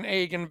gå sin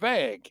egen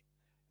väg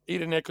i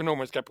den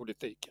ekonomiska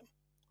politiken.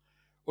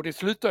 Och det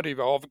slutade ju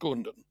vid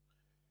avgrunden.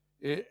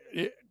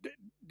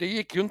 Det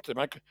gick ju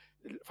inte.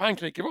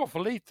 Frankrike var för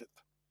litet.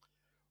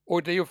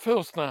 Och det är ju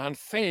först när han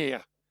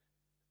ser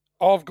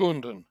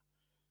avgrunden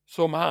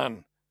som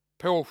han,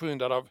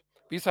 påskyndad av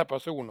vissa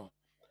personer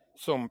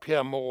som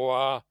Pierre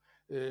Mauroy,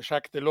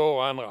 Jacques Delors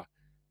och andra,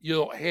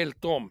 gör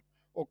helt om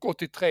och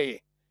 83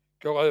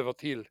 går över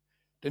till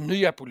den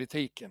nya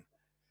politiken.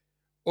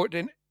 Och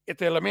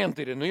ett element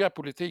i den nya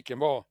politiken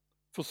var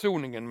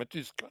försoningen med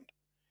Tyskland.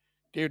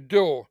 Det är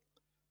då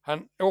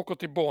han åker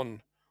till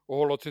Bonn och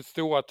håller sitt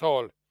stora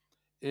tal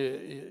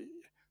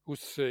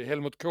hos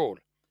Helmut Kohl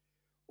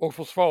och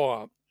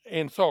försvarar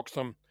en sak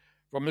som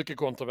var mycket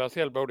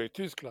kontroversiell både i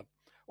Tyskland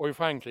och i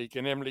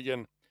Frankrike,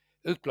 nämligen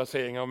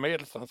utplacering av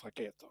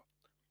medeldistansraketer.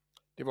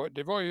 Det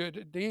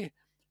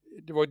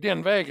var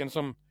den vägen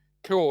som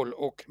Kohl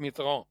och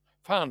Mitterrand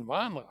fann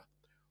varandra.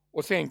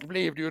 Och sen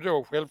blev det ju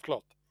då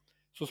självklart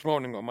så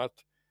småningom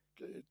att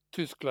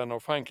Tyskland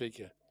och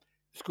Frankrike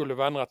skulle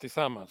vandra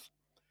tillsammans.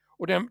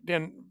 Och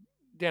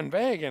den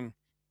vägen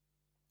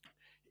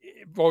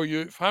var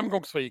ju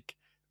framgångsrik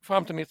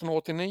fram till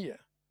 1989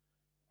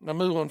 när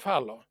muren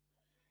faller.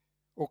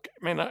 Och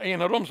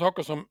en av de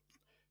saker som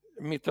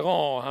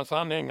Mitterrand och hans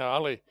anhängare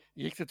aldrig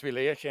riktigt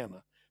ville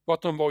erkänna var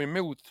att de var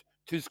emot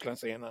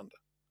Tysklands enande.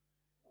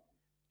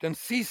 Den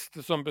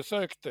sista som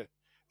besökte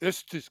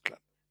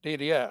Östtyskland,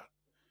 DDR,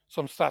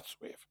 som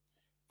statschef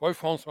var ju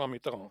François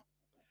Mitterrand.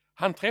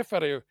 Han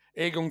träffade ju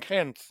Egon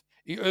Krenz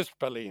i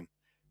Östberlin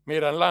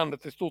medan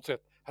landet i stort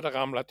sett hade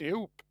ramlat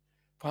ihop.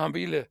 för han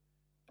ville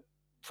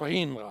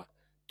förhindra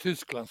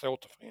Tysklands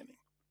återförening.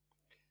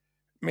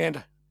 Men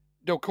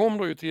då kom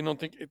det ju till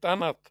ett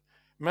annat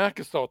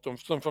märkesdatum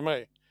som för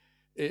mig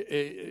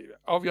är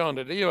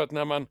avgörande. Det är ju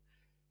att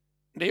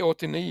det är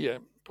 89,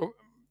 på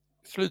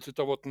slutet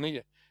av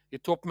 89, i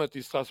toppmöte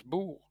i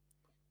Strasbourg.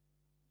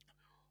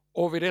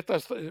 Och vid detta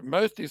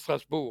möte i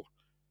Strasbourg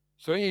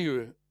så är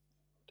ju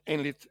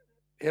enligt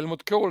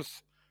Helmut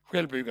Kohls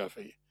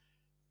självbiografi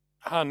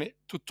han är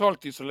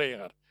totalt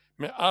isolerad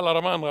med alla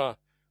de andra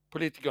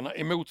politikerna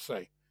emot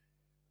sig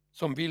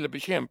som ville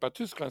bekämpa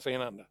Tysklands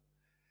enande.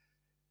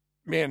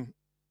 Men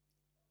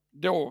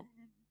då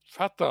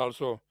fattar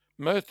alltså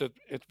mötet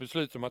ett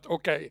beslut om att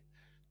okej,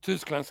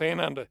 Tysklands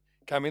enande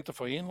kan vi inte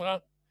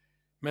förhindra,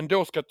 men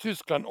då ska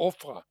Tyskland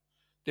offra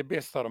det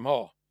bästa de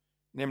har,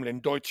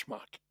 nämligen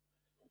Deutschmark.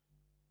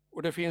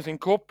 Och det finns en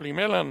koppling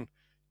mellan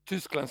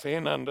Tysklands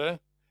enande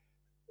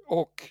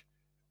och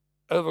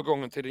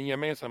övergången till den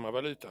gemensamma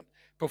valutan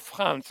på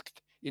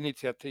franskt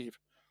initiativ.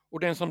 Och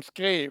den som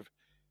skrev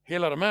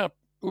hela de här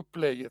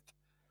upplägget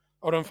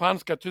av den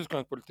franska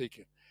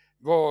Tysklandspolitiken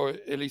var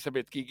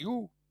Elisabeth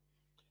Guigou,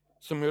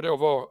 som ju då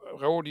var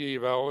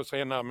rådgivare och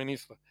senare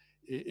minister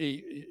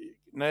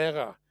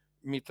nära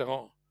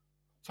Mitterrand.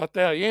 Så att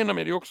därigenom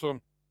är det också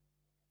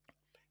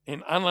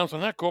en annan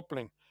sån här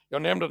koppling.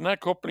 Jag nämnde den här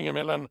kopplingen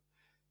mellan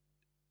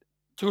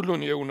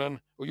tullunionen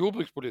och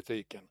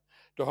jordbrukspolitiken.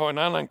 Du har en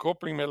annan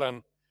koppling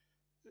mellan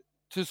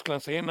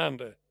Tysklands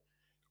enande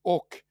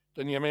och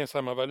den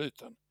gemensamma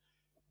valutan,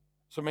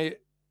 som är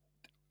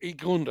i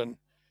grunden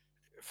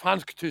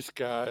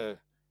fransk-tyska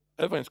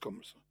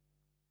överenskommelser.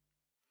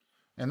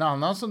 En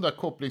annan sån där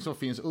koppling som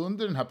finns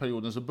under den här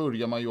perioden, så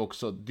börjar man ju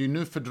också, det är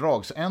nu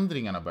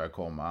fördragsändringarna börjar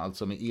komma,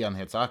 alltså med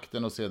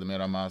enhetsakten och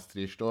sedermera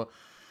Maastricht. Och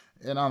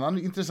en annan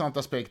intressant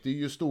aspekt är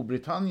ju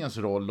Storbritanniens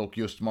roll och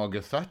just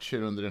Margaret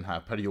Thatcher under den här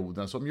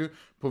perioden, som ju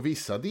på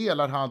vissa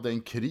delar hade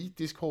en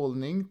kritisk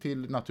hållning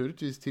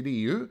naturligtvis till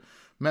EU,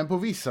 men på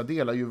vissa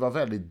delar ju var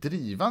väldigt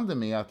drivande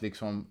med att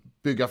liksom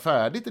bygga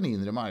färdigt den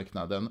inre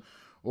marknaden.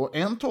 Och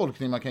en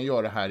tolkning man kan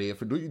göra här är,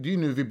 för det är ju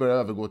nu vi börjar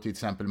övergå till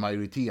exempel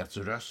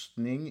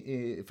majoritetsröstning,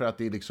 för att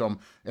det är liksom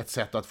ett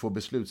sätt att få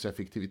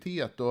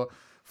beslutseffektivitet. Och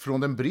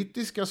från den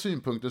brittiska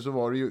synpunkten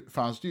så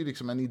fanns det ju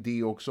liksom en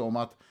idé också om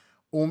att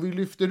om vi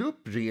lyfter upp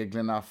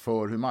reglerna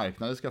för hur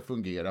marknaden ska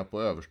fungera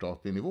på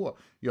överstatlig nivå,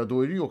 ja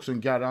då är det ju också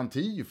en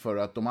garanti för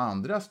att de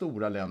andra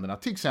stora länderna,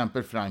 till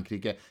exempel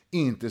Frankrike,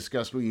 inte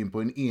ska slå in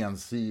på en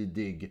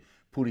ensidig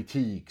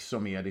politik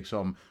som är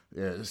liksom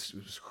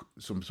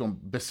som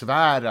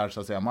besvärar så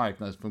att säga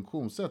marknadens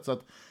funktionssätt. Så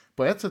att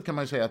på ett sätt kan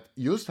man ju säga att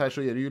just här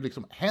så är det ju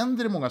liksom,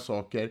 händer det många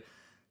saker,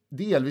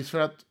 delvis för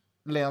att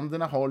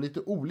länderna har lite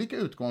olika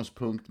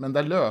utgångspunkt, men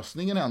där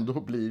lösningen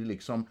ändå blir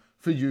liksom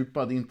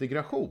fördjupad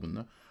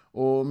integration.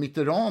 Och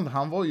Mitterrand,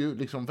 han var ju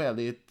liksom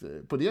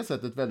på det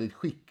sättet väldigt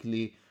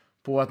skicklig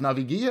på att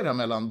navigera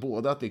mellan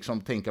både att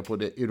liksom tänka på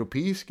det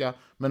europeiska,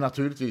 men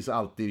naturligtvis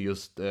alltid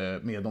just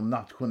med de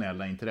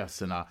nationella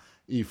intressena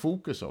i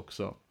fokus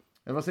också.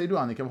 Vad säger du,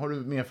 Annika? Vad har du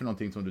med för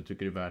någonting som du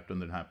tycker är värt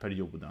under den här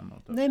perioden?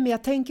 Nej, men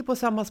jag tänker på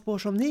samma spår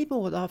som ni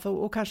båda,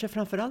 och kanske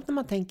framförallt när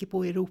man tänker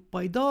på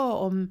Europa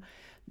idag, om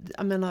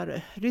jag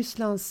menar,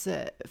 Rysslands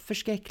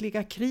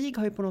förskräckliga krig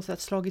har ju på något sätt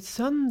slagit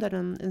sönder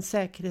en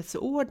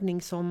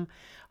säkerhetsordning som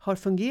har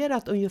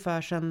fungerat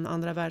ungefär sedan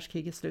andra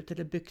världskrigets slut,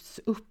 eller byggts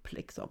upp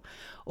liksom.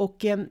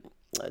 Och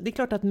det är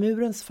klart att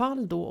murens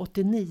fall då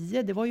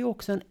 89, det var ju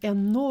också en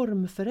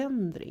enorm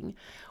förändring.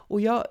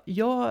 Och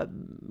jag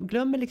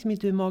glömmer liksom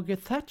inte hur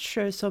Margaret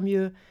Thatcher, som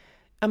ju,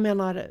 jag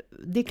menar,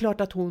 det är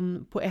klart att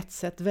hon på ett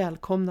sätt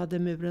välkomnade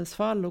murens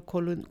fall och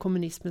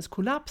kommunismens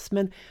kollaps,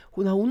 men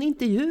när hon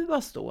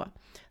intervjuas då,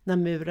 när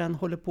muren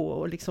håller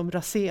på att liksom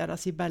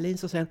raseras i Berlin,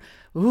 så säger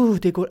hon,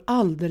 det går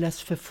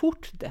alldeles för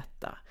fort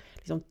detta.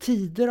 Liksom,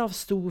 tider av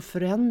stor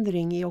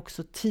förändring är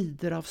också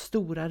tider av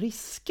stora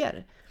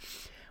risker.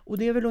 Och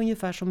det är väl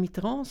ungefär som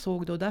Mitterrand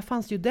såg då. Där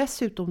fanns ju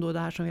dessutom då det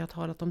här som vi har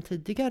talat om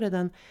tidigare,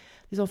 den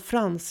liksom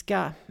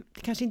franska,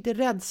 kanske inte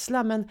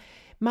rädsla, men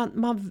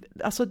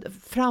alltså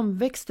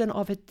framväxten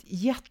av ett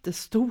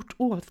jättestort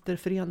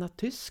återförenat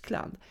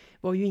Tyskland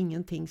var ju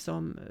ingenting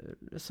som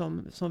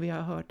vi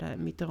har hört där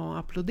Mitterrand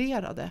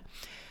applåderade.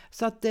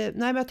 Så att, nej,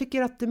 men jag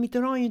tycker att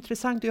Mitterrand är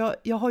intressant.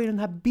 Jag har ju den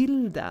här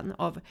bilden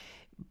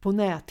på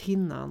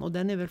näthinnan, och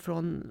den är väl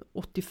från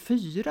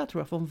 84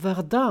 tror jag, från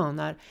Verdun,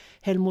 när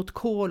Helmut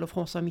Kohl och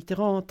François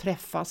Mitterrand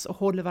träffas och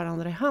håller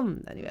varandra i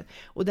handen, ni vet.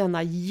 Och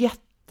denna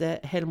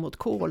Helmut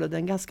Kohl och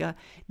den ganska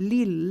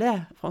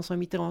lille François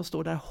Mitterrand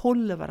står där och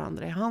håller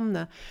varandra i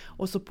handen,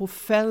 och så på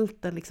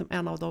fälten liksom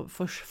en av de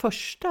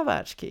första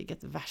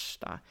världskrigets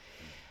värsta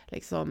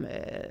liksom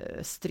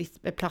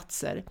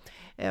platser.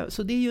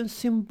 Så det är ju en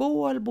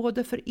symbol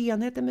både för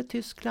enheten med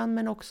Tyskland,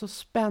 men också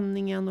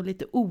spänningen och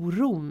lite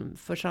oron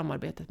för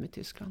samarbetet med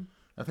Tyskland.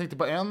 Jag tänkte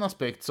på en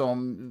aspekt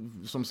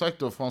som sagt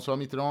då, François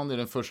Mitterrand är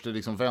den första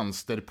liksom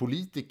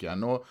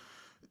vänsterpolitikern, och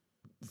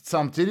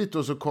samtidigt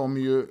då så kom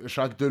ju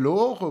Jacques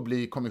Delors att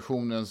bli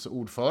kommissionens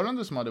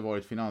ordförande, som hade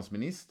varit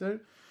finansminister.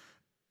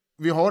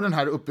 vi har den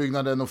här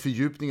uppbyggnaden och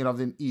fördjupningen av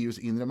den EUs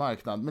inre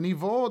marknad. Men i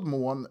vad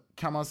mån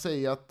kan man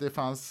säga att det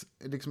fanns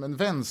liksom en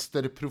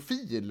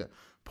vänsterprofil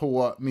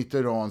på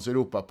Mitterrands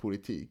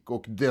Europapolitik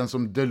och den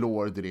som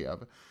Delors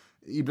drev?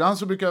 Ibland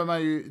så brukar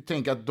man ju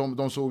tänka att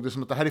de såg det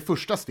som att det här är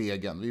första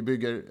stegen. Vi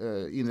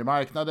bygger inre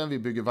marknaden, vi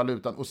bygger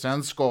valutan och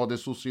sen ska det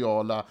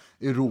sociala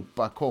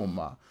Europa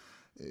komma.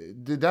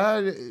 Det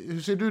där,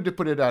 hur ser du det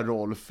på det där,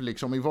 Rolf?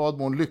 Liksom, i vad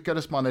mån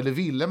lyckades man eller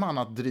ville man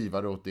att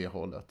driva det åt det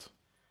hållet?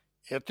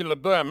 Ja, till att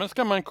börja med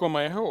ska man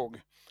komma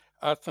ihåg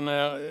att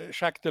när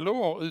Jacques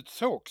Delors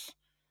utsågs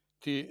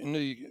till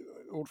ny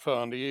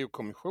ordförande i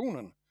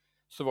EU-kommissionen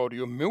så var det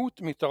ju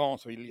mot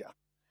Mitterrands vilja.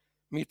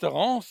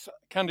 Mitterrands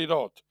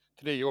kandidat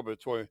till det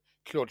jobbet var ju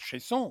Claude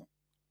Cheysson.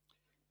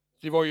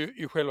 Det var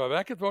ju, i själva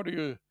verket var det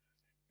ju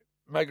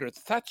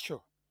Margaret Thatcher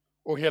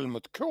och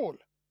Helmut Kohl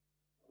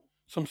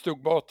som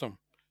stod bakom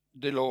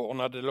Delors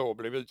när Delors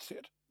blev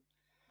utsedd.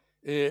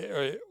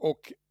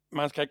 Och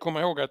man ska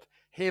komma ihåg att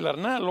hela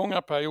den här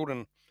långa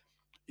perioden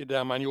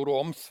där man gjorde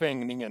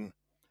omsvängningen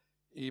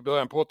i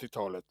början på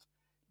 80-talet,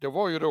 då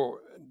var ju då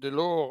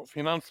Delors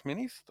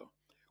finansminister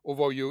och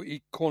var ju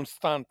i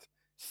konstant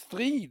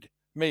strid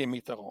med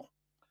Mitterrand.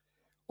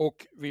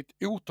 Och vid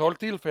ett otal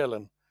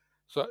tillfällen,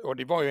 och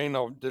det var ju en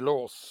av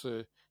Delors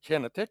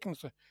kännetecken,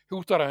 så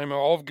hotade han med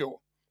att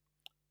avgå.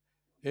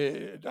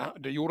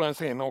 Det gjorde han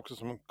sen också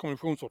som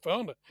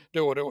kommissionsordförande.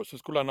 Då och då så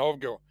skulle han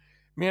avgå.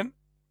 Men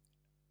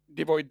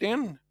det var ju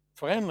den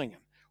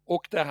förändringen.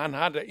 Och där han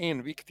hade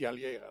en viktig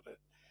allierade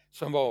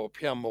som var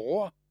Pierre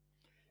Mauroy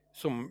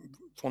som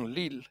från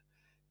Lille,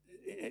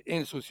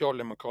 en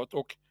socialdemokrat.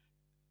 Och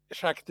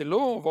Jacques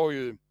Delors var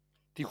ju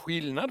till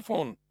skillnad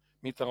från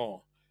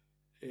Mitterrand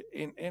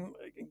en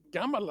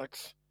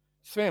gammaldags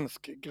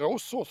svensk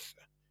gråsosse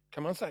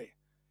kan man säga.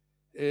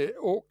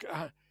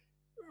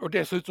 Och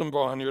dessutom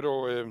var han ju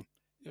då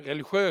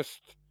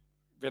religiöst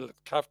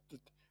väldigt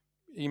kraftigt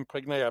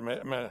impregnerad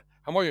med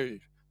han var ju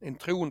en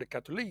troende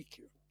katolik.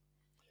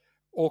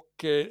 Och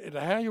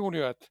det här gjorde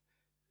ju att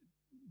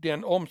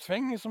den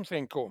omsvängning som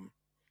sen kom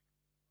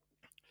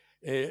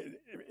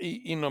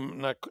inom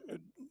när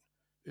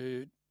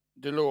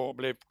Delors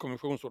blev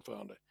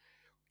kommissionsordförande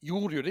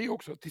gjorde ju det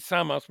också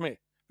tillsammans med,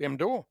 vem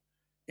då?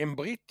 En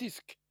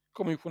brittisk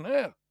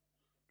kommissionär,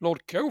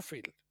 Lord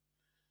Cockfield,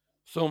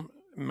 som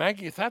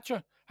Maggie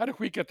Thatcher hade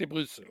skickat till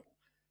Bryssel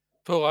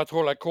för att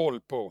hålla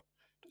koll på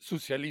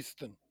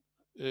socialisten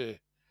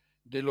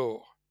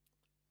Delors.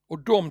 Och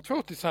de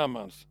två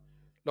tillsammans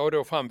lade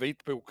då fram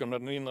vitboken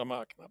om den inre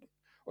marknaden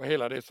och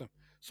hela det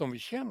som vi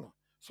känner,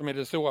 som är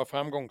den stora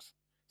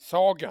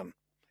framgångssagan.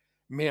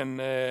 Men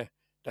det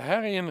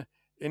här är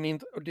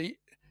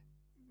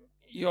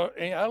jag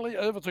är aldrig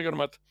övertygad om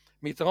att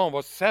Mitterrand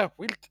var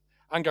särskilt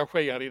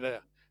engagerad i det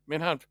här.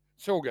 Men han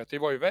såg att det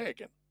var i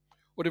vägen.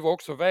 Och det var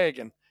också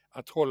vägen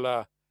att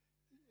hålla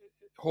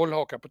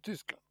hållhaka på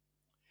Tyskland.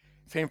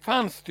 Sen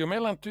fanns det ju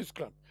mellan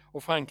Tyskland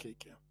och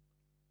Frankrike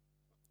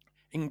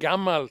en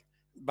gammal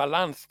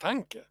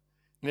balanstanke.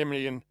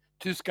 Nämligen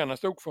tyskarna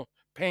stod för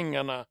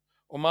pengarna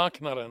och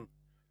marknaden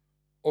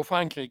och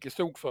Frankrike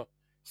stod för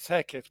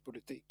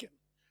säkerhetspolitiken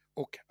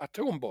och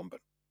atombomben.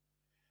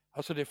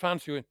 Alltså det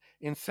fanns ju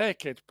en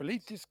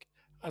säkerhetspolitisk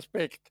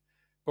aspekt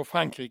på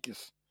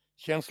Frankrikes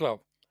känsla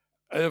av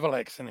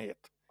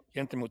överlägsenhet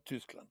gentemot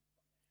Tyskland.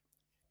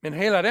 Men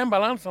hela den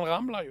balansen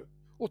ramlar ju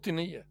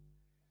 89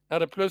 när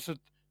det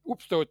plötsligt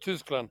uppstår ett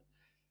Tyskland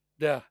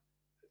där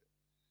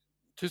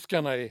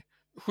tyskarna är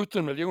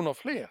 17 miljoner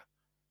fler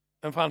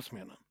än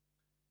fransmännen.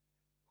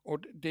 Och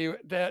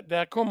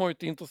där kommer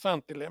ett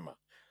intressant dilemma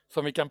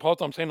som vi kan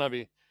prata om sen när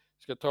vi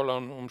ska tala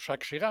om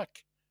Jacques Chirac.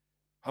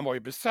 Han var ju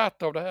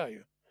besatt av det här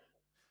ju.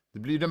 Det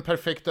blir den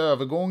perfekta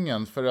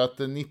övergången för att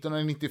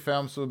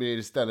 1995 så blir det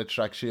istället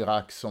Jacques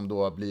Chirac som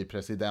då blir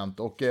president.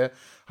 Och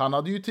han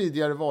hade ju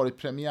tidigare varit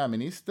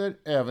premiärminister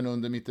även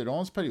under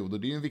Mitterrands period. Och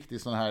det är ju en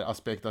viktig sån här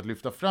aspekt att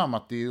lyfta fram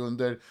att det är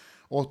under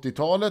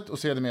 80-talet och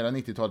sedermera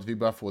 90-talet vi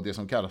börjar få det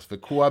som kallas för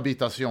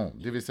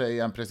cohabitation. Det vill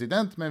säga en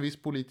president med en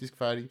viss politisk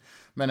färg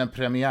men en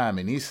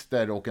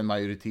premiärminister och en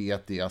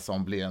majoritet i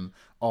assemblén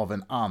av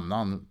en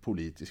annan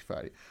politisk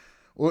färg.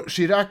 Och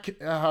Chirac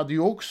hade ju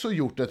också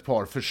gjort ett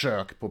par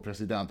försök på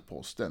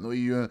presidentposten och är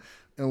ju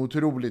en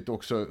otroligt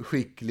också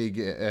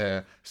skicklig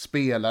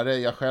spelare.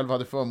 Jag själv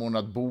hade förmånen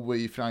att bo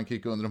i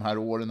Frankrike under de här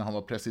åren när han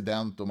var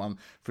president och man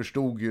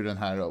förstod ju den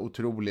här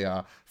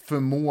otroliga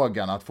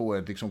förmågan att få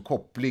en liksom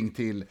koppling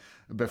till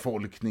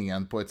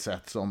befolkningen på ett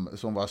sätt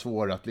som var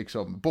svår att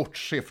liksom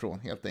bortse från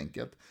helt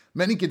enkelt.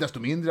 Men inte desto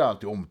mindre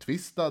alltid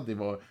omtvistad. Det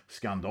var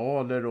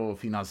skandaler och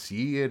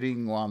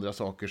finansiering och andra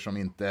saker som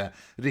inte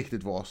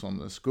riktigt var som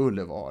det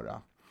skulle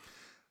vara.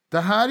 Det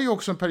här är ju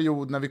också en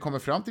period när vi kommer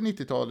fram till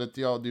 90-talet,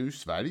 ja det är ju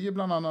Sverige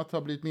bland annat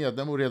har blivit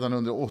medlem och redan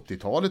under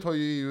 80-talet har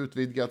ju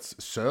utvidgats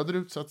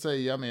söderut så att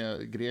säga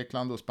med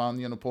Grekland och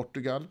Spanien och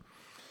Portugal.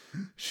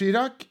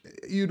 Chirac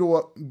är ju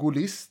då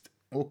gaullist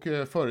och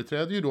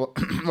företräder ju då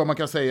vad man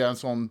kan säga en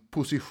sån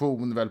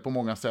position väl på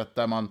många sätt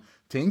där man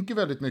tänker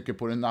väldigt mycket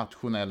på det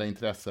nationella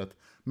intresset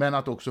men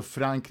att också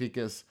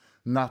Frankrikes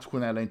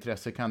nationella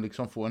intressen kan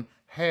liksom få en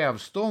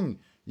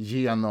hävstång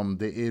genom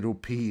det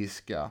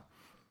europeiska.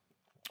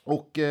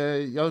 Och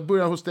jag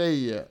börjar hos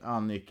dig,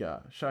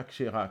 Annika. Jacques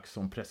Chirac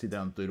som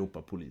president och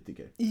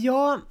Europapolitiker.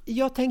 Ja,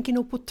 jag tänker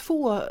nog på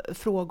två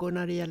frågor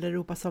när det gäller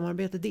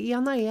Europasamarbetet. Det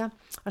ena är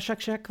att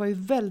Jacques Chirac var ju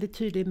väldigt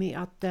tydlig med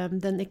att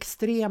den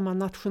extrema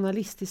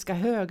nationalistiska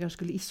högern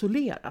skulle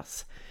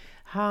isoleras.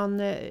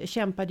 Han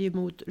kämpade ju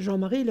mot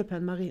Jean-Marie Le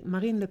Pen,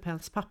 Marine Le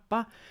Pens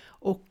pappa,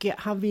 och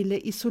han ville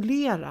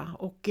isolera,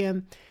 och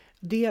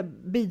det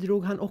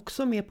bidrog han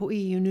också med på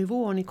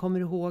EU-nivå. Ni kommer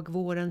ihåg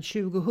våren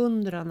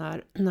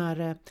 2000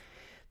 när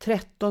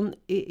 13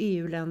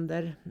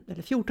 EU-länder,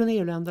 eller 14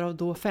 EU-länder av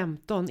då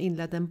 15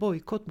 inledde en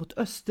bojkott mot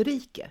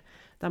Österrike,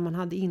 där man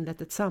hade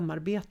inlett ett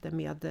samarbete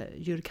med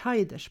Jürg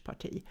Haiders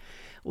parti.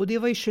 Och det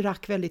var ju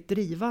Chirac väldigt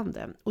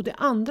drivande. Och det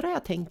andra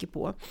jag tänker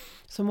på,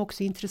 som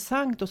också är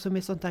intressant och som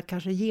är sånt där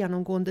kanske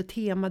genomgående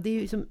tema, det är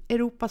ju liksom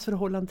Europas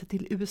förhållande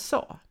till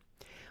USA.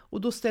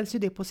 Och då ställs ju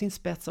det på sin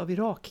spets av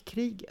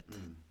Irakkriget,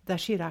 där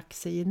Chirac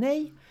säger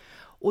nej.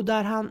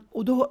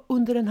 Och då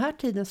under den här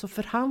tiden så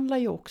förhandlar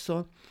ju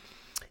också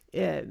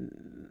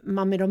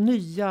man med de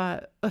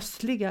nya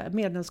östliga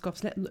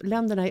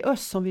medlemskapsländerna i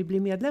öst som vill bli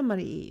medlemmar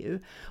i EU.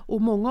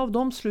 Och många av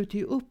dem sluter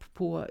ju upp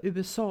på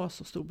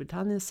USAs och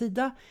Storbritanniens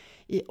sida.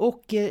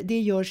 Och det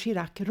gör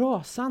Chirac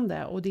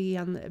rasande, och det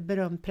är en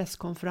berömd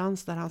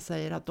presskonferens där han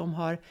säger att de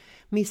har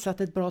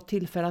missat ett bra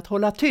tillfälle att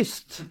hålla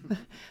tyst,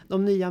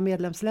 de nya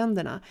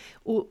medlemsländerna.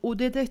 Och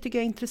det tycker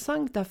jag är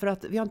intressant, därför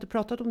att vi har inte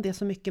pratat om det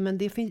så mycket, men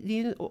det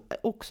är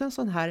också en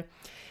sån här,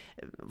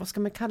 vad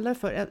ska man kalla det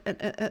för,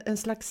 en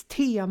slags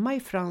tema i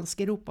fransk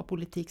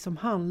Europapolitik som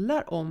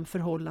handlar om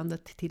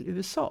förhållandet till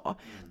USA.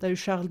 Där ju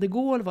Charles de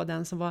Gaulle var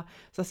den som var,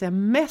 så att säga,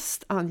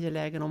 mest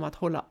angelägen om att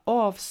hålla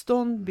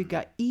avstånd,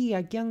 bygga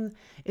egen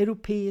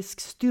europeisk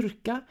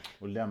styrka.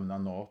 Och lämna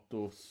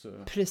NATOs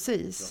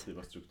precis.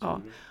 strukturer.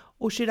 Ja.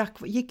 Och Chirac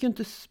gick ju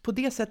inte på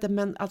det sättet,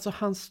 men alltså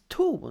hans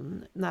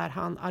ton när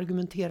han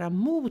argumenterar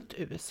mot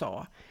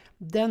USA,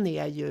 den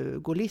är ju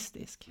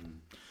gaullistisk.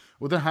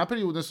 Och den här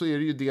perioden så är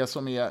det ju det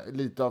som är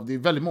lite av, det är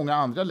väldigt många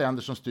andra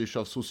länder som styrs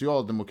av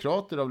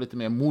socialdemokrater av lite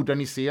mer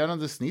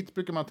moderniserande snitt,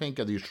 brukar man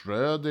tänka. Det är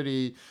Schröder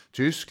i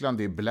Tyskland,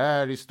 det är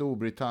Blair i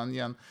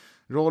Storbritannien.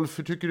 Rolf,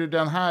 hur tycker du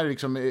den här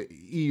liksom,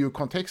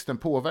 EU-kontexten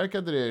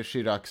påverkade det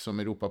Chirac som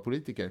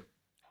Europapolitiker?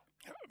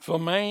 För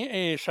mig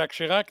är Jacques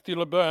Chirac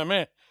till att börja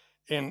med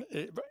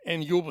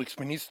en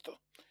jordbruksminister.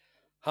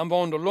 Han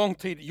var under lång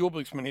tid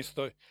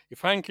jordbruksminister i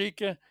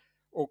Frankrike,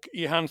 och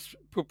i hans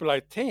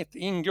popularitet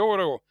ingår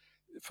då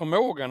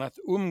förmågan att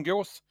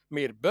umgås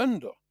med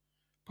bönder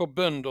på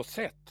bönders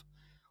sätt.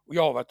 Och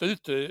jag har varit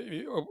ute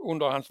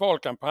under hans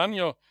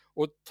valkampanjer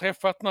och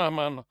träffat, när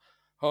man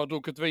har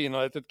druckit vin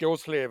och ätit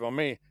gåslever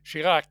med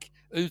Chirac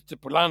ute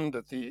på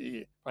landet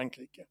i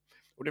Frankrike.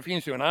 Och det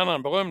finns ju en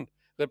annan berömd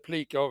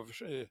replik av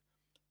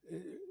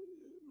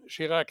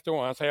Chirac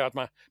då. Han säger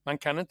att man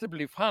kan inte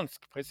bli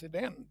fransk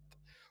president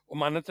om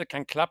man inte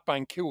kan klappa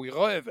en ko i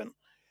röven.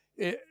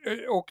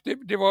 Och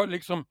det var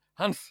liksom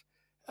hans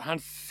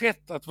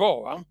sätt att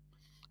vara.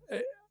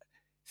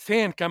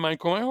 Sen kan man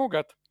komma ihåg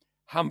att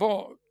han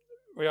var,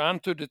 vad jag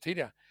antydde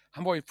tidigare,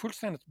 han var ju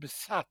fullständigt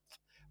besatt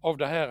av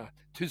det här att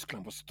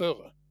Tyskland var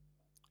större.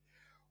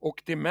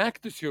 Och det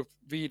märktes ju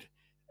vid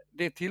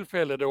det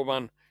tillfälle då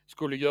man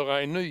skulle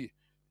göra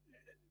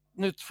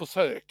nytt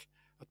försök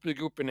att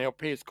bygga upp en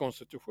europeisk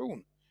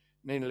konstitution,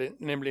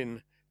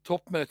 nämligen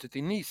toppmötet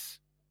i Nice.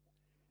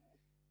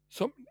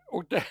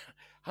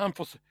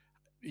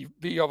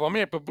 Jag var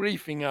med på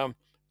briefingar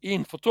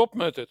inför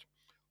toppmötet,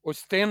 och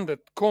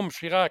ständigt kom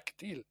Chirac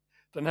till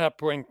den här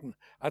poängen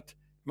att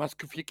man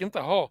fick inte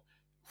ha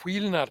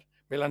skillnad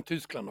mellan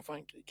Tyskland och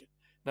Frankrike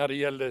när det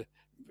gällde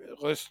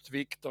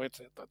röstvikter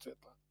etc. etc.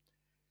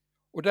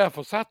 Och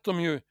därför satt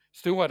de ju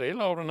stora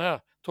delar av den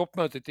här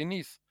toppmötet i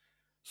Nice,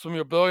 som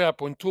ju började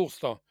på en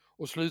torsdag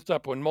och slutade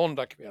på en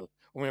måndagkväll,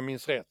 om jag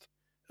minns rätt,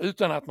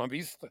 utan att man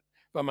visste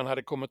vad man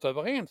hade kommit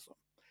överens om.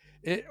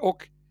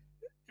 Och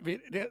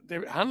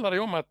det handlade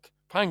om att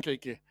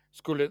Frankrike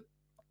skulle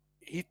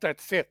hitta ett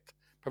sätt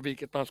på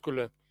vilket man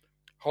skulle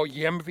ha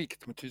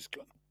jämvikt med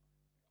Tyskland.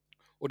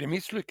 Och det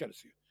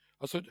misslyckades ju.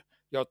 Alltså,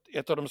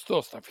 ett av de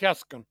största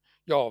fiaskon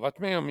jag har varit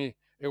med om i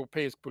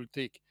europeisk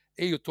politik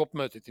är ju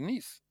toppmötet i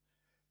Nice.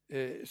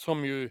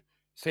 Som ju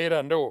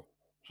sedan då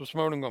så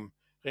småningom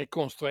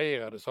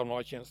rekonstruerades av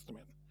några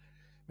tjänstemän.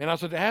 Men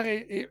alltså det här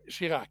är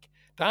Chirac.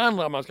 Det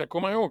andra man ska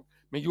komma ihåg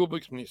med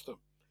jordbruksminister,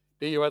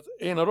 det är ju att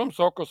en av de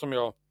saker som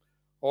jag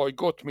har i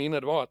gott minne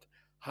var att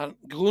han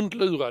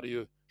grundlurade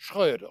ju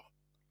Schröder.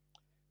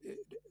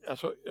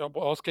 Alltså, jag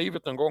har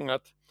skrivit en gång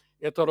att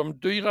ett av de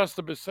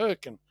dyraste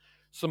besöken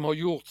som har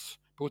gjorts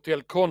på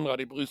Hotell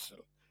Konrad i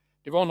Bryssel,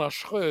 det var när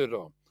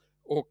Schröder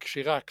och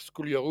Chirac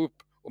skulle göra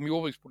upp om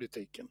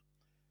jordbrukspolitiken.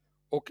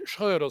 Och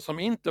Schröder, som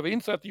inte var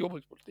insatt i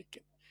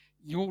jordbrukspolitiken,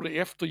 gjorde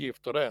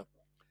eftergifter där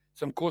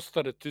som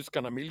kostade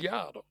tyskarna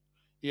miljarder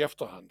i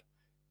efterhand.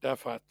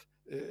 Därför att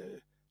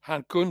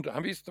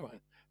han visste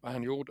vad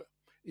han gjorde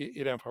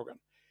i den frågan.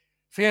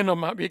 Sen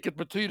om vilket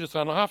betydelse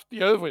han har haft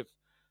i övrigt,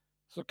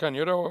 så kan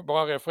jag då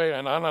bara referera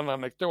en annan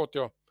anekdot.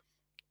 Jag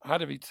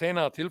hade vid ett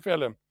senare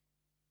tillfälle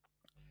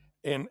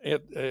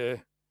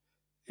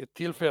ett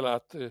tillfälle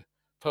att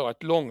föra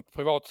ett långt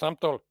privat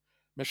samtal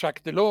med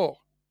Jacques Delors.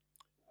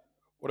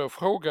 Och då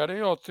frågade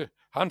jag,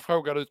 han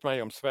frågade ut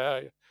mig om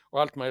Sverige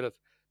och allt möjligt.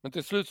 Men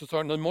till slut så sa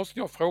jag, nu måste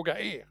jag fråga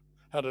er,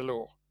 herr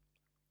Delors.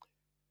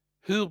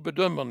 Hur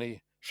bedömer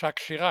ni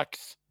Jacques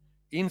Chiracs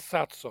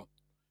insatser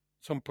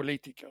som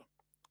politiker?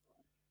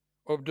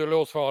 Och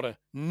Delors svarade,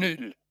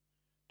 null.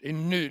 Det är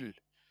null.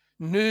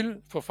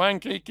 Null för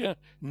Frankrike,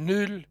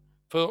 null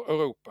för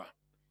Europa.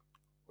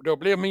 Och då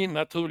blir min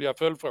naturliga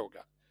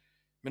följdfråga.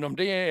 Men om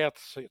det är ert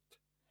sätt,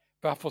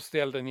 varför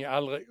ställde ni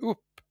aldrig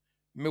upp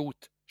mot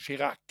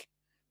Chirac?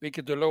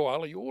 Vilket Delors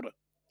aldrig gjorde.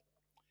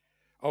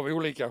 Av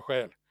olika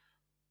skäl.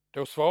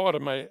 Då svarade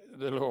mig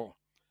Delors,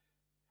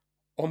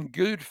 om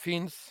Gud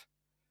finns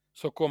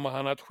så kommer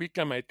han att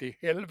skicka mig till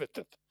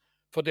helvetet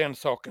för den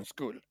sakens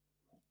skull.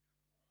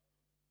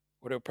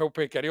 Och då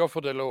påpekade jag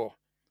för Delors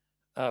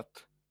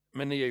att,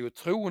 men ni är ju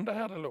troende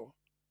här Delors.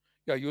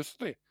 Ja, just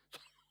det.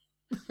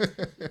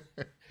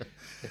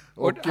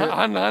 och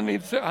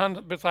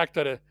han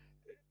betraktade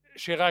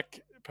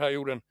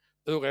Chirac-perioden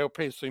ur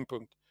europeisk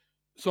synpunkt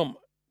som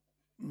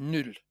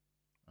null.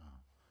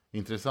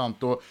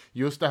 Intressant. Och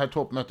just det här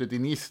toppmötet i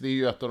Nice, det är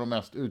ju ett av de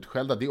mest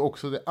utskällda. Det är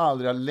också det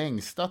allra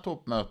längsta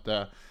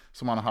toppmöte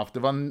som man har haft. Det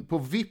var på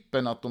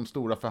vippen att de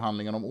stora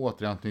förhandlingarna om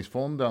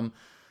återhämtningsfonden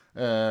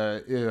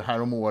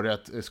här om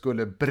året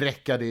skulle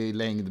bräcka det i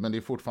längd, men det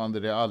är fortfarande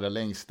det allra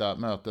längsta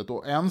mötet.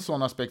 Och en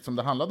sån aspekt som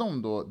det handlade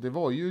om då, det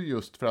var ju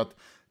just för att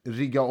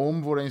rigga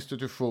om våra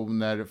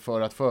institutioner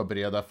för att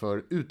förbereda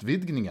för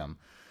utvidgningen.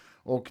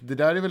 Och det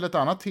där är väl ett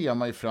annat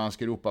tema i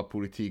fransk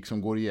Europapolitik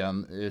som går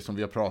igen, som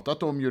vi har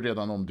pratat om ju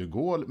redan om de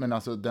Gaulle, men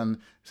alltså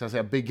den så att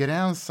säga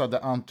begränsade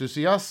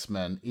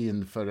entusiasmen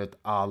inför ett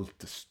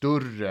allt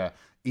större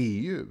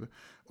EU.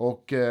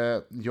 Och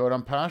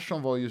Göran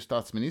Persson var ju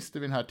statsminister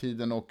vid den här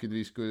tiden och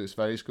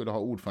Sverige skulle ha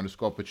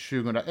ordförandeskapet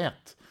 2001.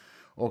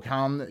 Och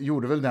han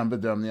gjorde väl den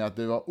bedömningen att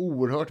det var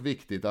oerhört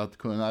viktigt att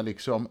kunna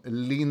liksom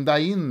linda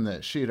in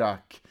Chirac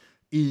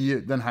i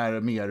den här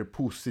mer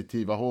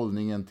positiva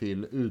hållningen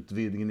till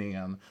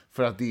utvidgningen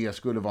för att det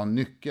skulle vara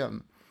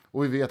nyckeln.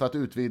 Och vi vet att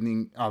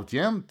utvidgning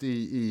alltjämt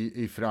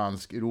i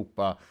fransk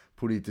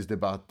Europapolitisk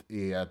debatt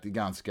är ett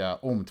ganska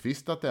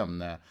omtvistat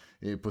ämne.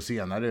 På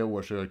senare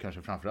år så är det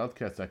kanske framförallt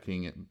kretsar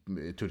kring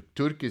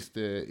turkiskt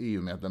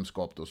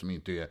EU-medlemskap då, som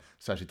inte är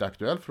särskilt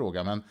aktuell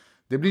fråga. Men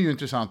det blir ju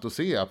intressant att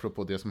se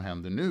apropå det som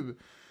händer nu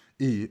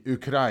i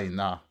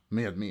Ukraina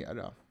med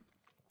mera.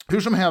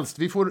 Hur som helst,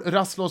 vi får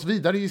rassla oss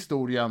vidare i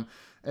historien.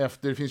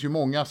 Det finns ju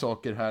många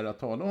saker här att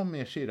tala om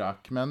med Chirac,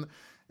 men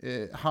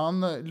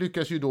han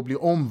lyckas ju då bli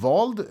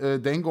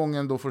omvald. Den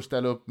gången då får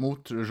ställa upp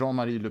mot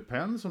Jean-Marie Le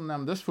Pen som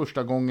nämndes.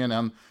 Första gången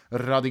en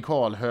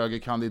radikal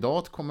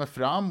högerkandidat kommer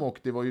fram, och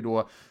det var ju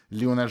då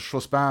Lionel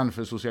Jospin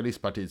för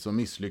Socialistpartiet som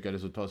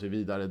misslyckades att ta sig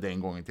vidare den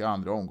gången till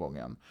andra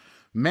omgången.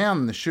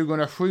 Men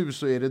 2007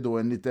 så är det då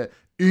en lite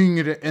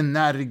yngre,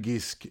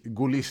 energisk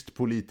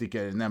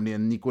gaullistpolitiker,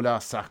 nämligen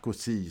Nicolas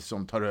Sarkozy,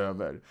 som tar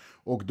över.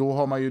 Och då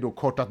har man ju då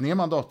kortat ner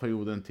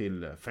mandatperioden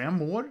till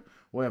 5 år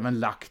och även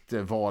lagt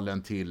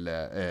valen till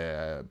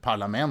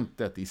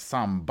parlamentet i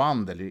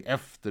samband eller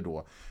efter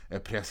då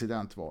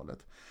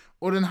presidentvalet.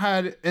 Och den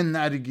här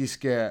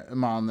energiske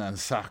mannen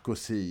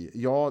Sarkozy,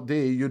 ja, det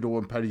är ju då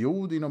en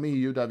period inom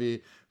EU där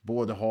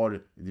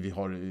vi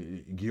har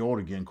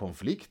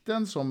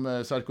Georgien-konflikten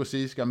som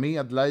Sarkozy ska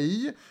medla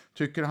i,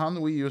 tycker han,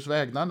 och EUs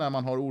vägnar när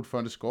man har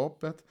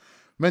ordförandeskapet.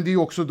 Men det är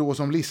också då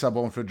som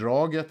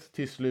Lissabonfördraget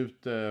till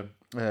slut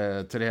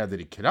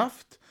träder i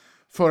kraft,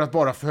 för att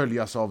bara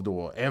följas av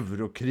då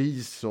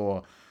eurokris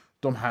och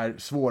de här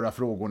svåra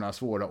frågorna,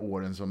 svåra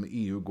åren som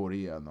EU går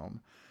igenom.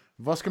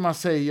 Vad ska man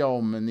säga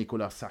om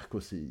Nicolas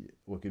Sarkozy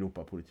och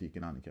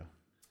Europapolitiken, Annika?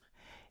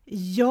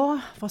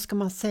 Ja, vad ska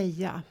man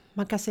säga?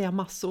 Man kan säga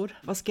massor.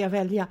 Vad ska jag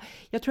välja?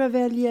 Jag tror jag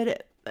väljer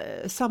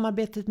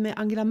samarbetet med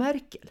Angela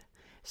Merkel,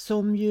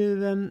 som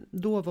ju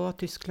då var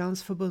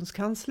Tysklands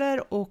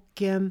förbundskansler,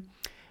 och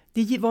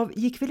det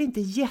gick väl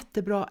inte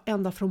jättebra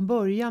ända från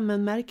början,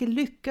 men Merkel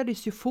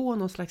lyckades ju få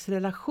någon slags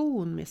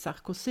relation med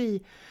Sarkozy.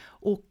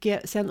 Och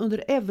sen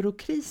under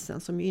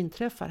eurokrisen som ju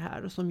inträffar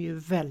här och som ju är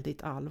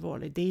väldigt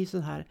allvarlig, det är ju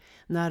sån här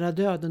nära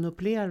döden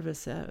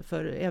upplevelse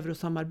för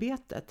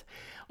eurosamarbetet.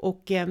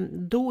 Och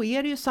då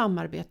är det ju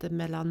samarbetet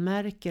mellan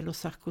Merkel och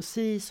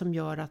Sarkozy som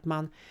gör att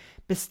man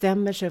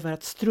bestämmer sig för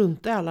att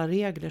strunta i alla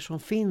regler som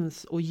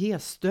finns och ge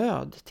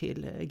stöd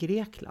till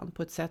Grekland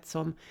på ett sätt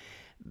som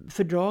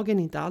fördragen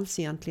inte alls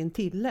egentligen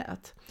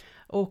tillät.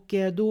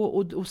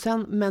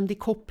 Men det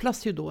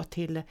kopplas ju då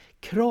till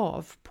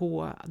krav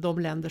på de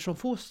länder som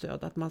får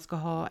stöd, att man ska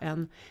ha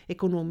en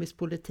ekonomisk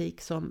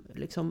politik som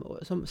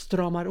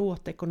stramar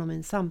åt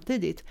ekonomin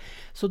samtidigt.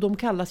 Så de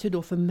kallas ju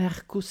då för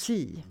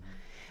Merkozy.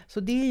 Så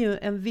det är ju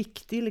en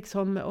viktig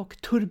liksom,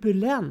 och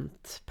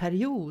turbulent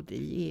period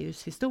i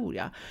EUs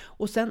historia.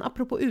 Och sen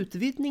apropå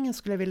utvidgningen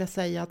skulle jag vilja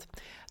säga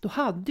att då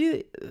hade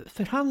ju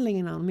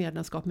förhandlingarna om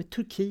medlemskap med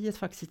Turkiet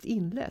faktiskt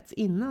inletts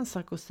innan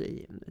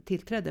Sarkozy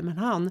tillträdde. Men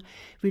han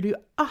ville ju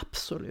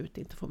absolut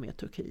inte få med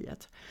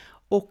Turkiet.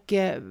 Och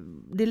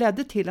det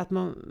ledde till att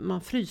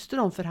man fryste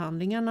de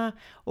förhandlingarna,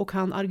 och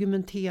han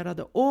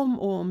argumenterade om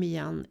och om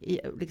igen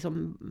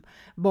liksom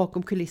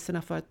bakom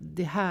kulisserna för att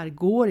det här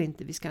går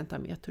inte, vi ska inte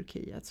ha med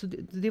Turkiet. Så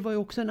det var ju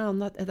också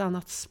ett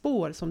annat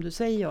spår, som du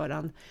säger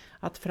Göran,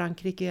 att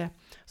Frankrike,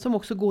 som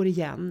också går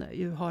igen,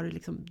 ju har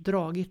liksom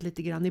dragit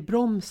lite grann i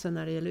bromsen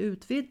när det gäller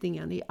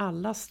utvidgningen i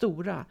alla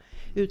stora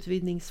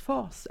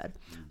utvidgningsfaser.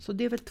 Så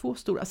det är väl två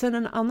stora. Sen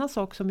en annan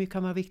sak som ju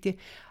kan vara viktig,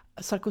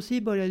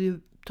 Sarkozy började ju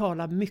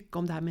tala mycket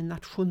om det här med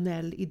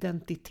nationell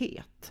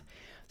identitet.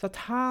 Så att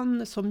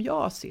han, som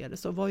jag ser det,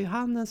 så var ju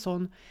han en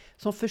sån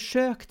som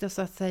försökte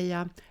så att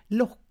säga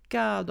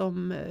locka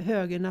de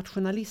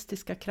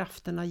högernationalistiska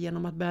krafterna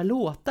genom att börja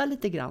låta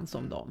lite grann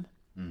som dem.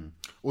 Mm.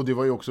 Och det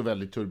var ju också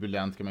väldigt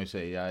turbulent kan man ju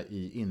säga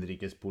i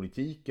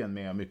inrikespolitiken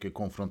med mycket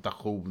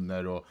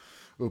konfrontationer och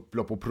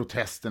upplopp och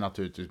protester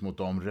naturligtvis mot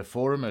de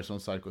reformer som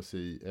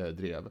Sarkozy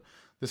drev.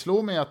 Det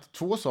slår mig att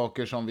två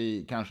saker som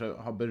vi kanske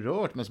har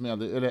berört,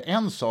 men eller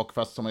en sak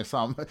fast som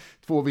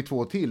är vid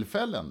två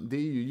tillfällen, det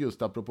är ju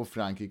just apropå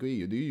Frankrike och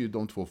EU, det är ju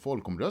de två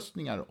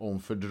folkomröstningar om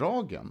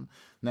fördragen,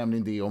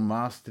 nämligen det om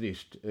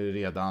Maastricht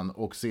redan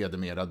och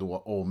sedermera då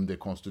om det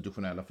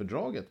konstitutionella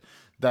fördraget,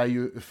 där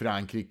ju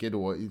Frankrike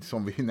då,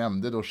 som vi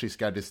nämnde då,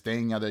 Giscard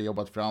d'Estaing hade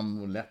jobbat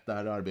fram och lett det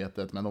här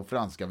arbetet, men de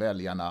franska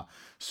väljarna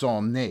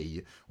sa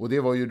nej. Och det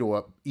var ju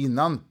då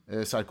innan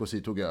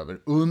Sarkozy tog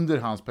över. Under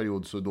hans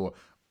period så då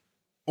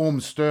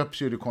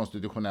omstöps ju det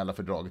konstitutionella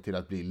fördraget till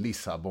att bli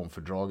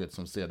Lissabonfördraget,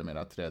 som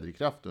sedermera träder i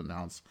kraft under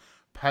hans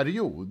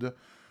period.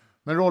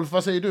 Men Rolf,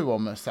 vad säger du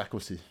om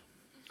Sarkozy?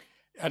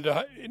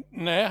 Ja,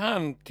 när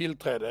han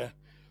tillträdde,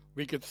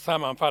 vilket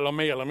sammanfaller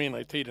mer eller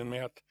mindre i tiden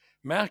med att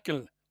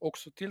Merkel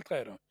också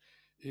tillträder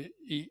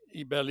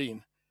i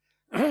Berlin,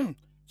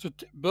 så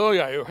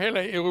börjar ju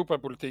hela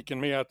Europapolitiken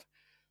med att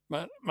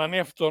man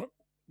efter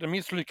de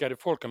misslyckade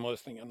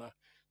folkomröstningarna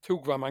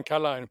tog vad man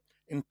kallar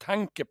en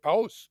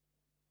tankepaus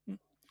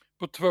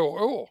på 2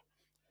 år,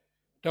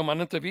 då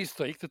man inte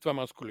visste riktigt vad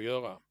man skulle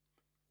göra,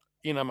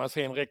 innan man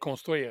sen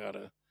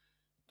rekonstruerade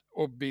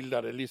och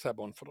bildade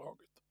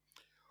Lissabonfördraget.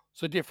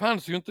 Så det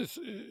fanns ju inte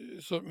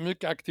så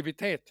mycket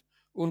aktivitet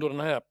under den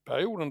här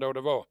perioden då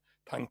det var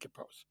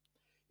tankepaus.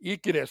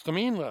 Icke desto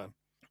mindre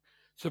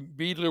så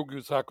bidrog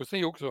ju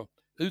Sarkozy också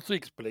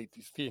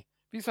utrikespolitiskt till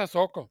vissa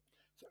saker.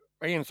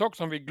 En sak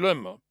som vi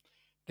glömmer,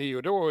 det är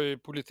ju då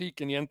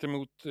politiken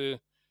gentemot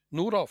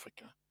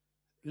Nordafrika,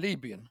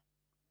 Libyen.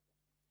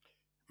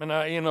 Men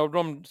en av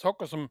de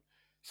saker som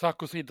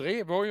Sarkozy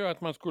drev var ju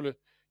att man skulle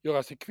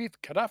göra sig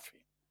kvitt Gaddafi,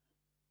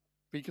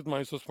 vilket man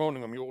ju så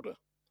småningom gjorde.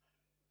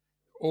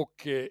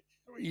 Och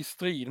i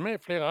strid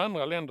med flera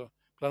andra länder,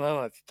 bland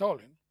annat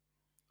Italien.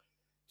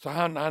 Så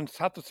han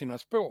satte sina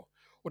spår.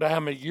 Och det här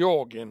med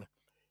Georgien,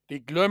 det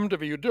glömde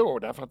vi ju då,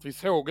 därför att vi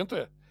såg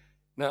inte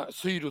när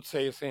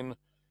Sydossetien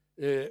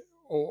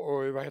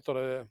och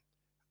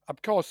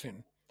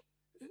Abkhazien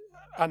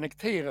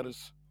annekterades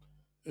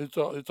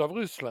utav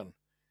Ryssland.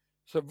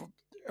 Så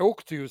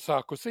åkte ju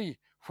Sarkozy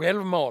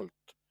självmalt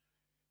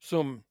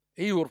som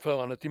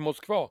EU-ordförande till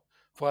Moskva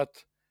för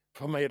att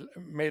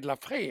förmedla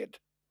fred.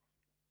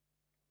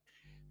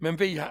 Men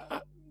vi,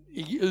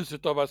 i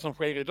ljuset av vad som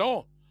sker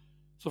idag,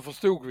 så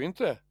förstod vi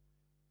inte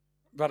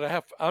vad det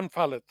här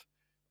anfallet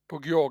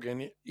på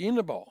Georgien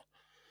innebar.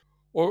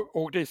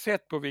 Och det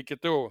sätt på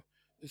vilket då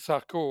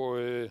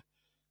Sarkozy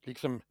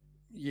liksom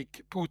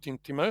gick Putin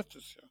till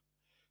mötes.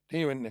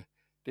 Det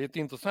är ett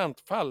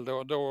intressant fall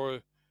då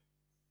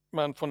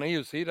man från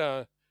EUs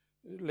sida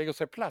lägger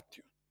sig platt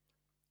ju.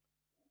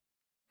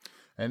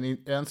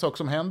 En sak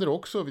som händer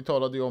också, vi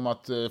talade ju om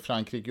att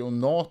Frankrike och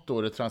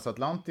NATO, det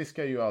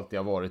transatlantiska, ju alltid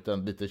har varit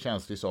en lite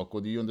känslig sak,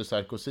 och det är ju under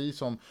Sarkozy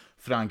som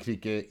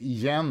Frankrike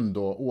igen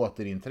då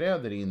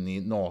återinträder in i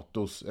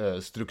NATOs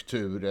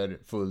strukturer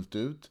fullt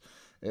ut,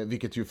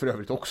 vilket ju för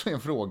övrigt också är en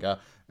fråga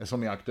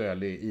som är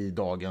aktuell i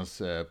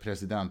dagens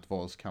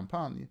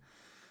presidentvalskampanj.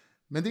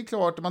 Men det är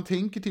klart, man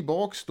tänker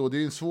tillbaks då, det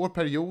är en svår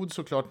period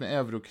såklart med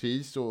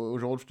eurokris,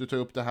 och Rolf, du tar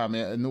upp det här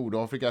med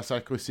Nordafrika.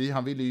 Sarkozy,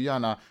 han ville ju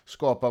gärna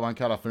skapa vad han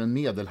kallar för en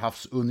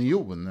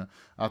medelhavsunion,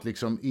 att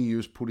liksom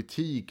EUs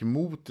politik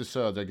mot det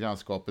södra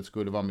grannskapet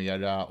skulle vara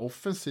mer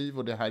offensiv,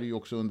 och det här är ju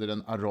också under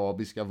den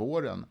arabiska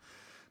våren.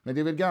 Men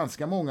det är väl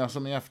ganska många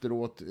som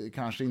efteråt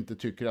kanske inte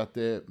tycker att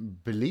det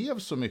blev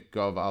så mycket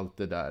av allt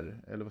det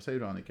där. Eller vad säger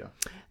du, Annika?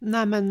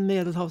 Nej, men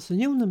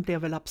Medelhavsunionen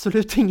blev väl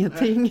absolut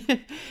ingenting.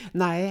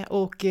 Nej,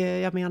 och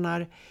jag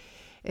menar,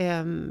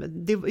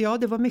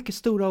 det var mycket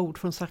stora ord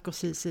från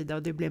Sarkozys sida,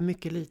 och det blev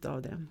mycket lite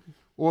av det.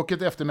 Och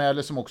ett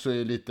eftermäle som också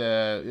är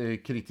lite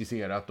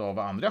kritiserat av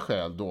andra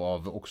skäl då,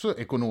 av också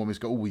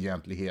ekonomiska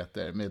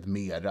oegentligheter med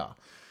mera.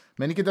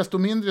 Men icke desto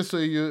mindre så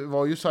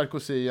var ju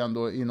Sarkozy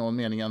ändå i någon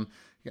mening en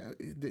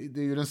det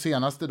är ju den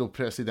senaste då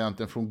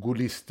presidenten från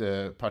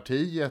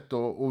Gaullistpartiet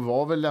och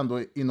var väl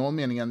ändå i någon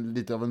mening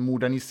lite av en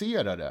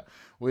moderniserare.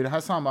 Och i det här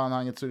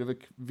sammanhanget så är det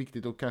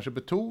viktigt att kanske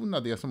betona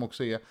det som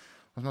också är,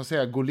 vad ska man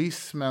säga,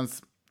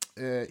 gaullismens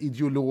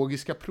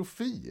ideologiska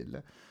profil.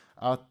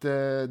 Att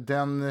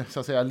den så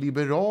att säga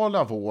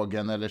liberala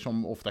vågen, eller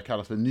som ofta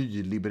kallas för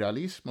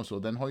nyliberalism och så,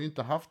 den har ju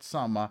inte haft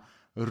samma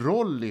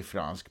roll i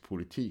fransk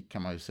politik,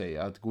 kan man ju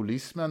säga. Att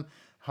gaullismen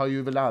har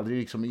ju väl aldrig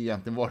liksom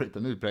egentligen varit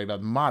en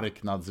utpräglad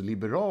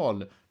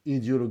marknadsliberal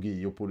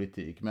ideologi och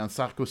politik. Men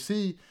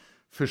Sarkozy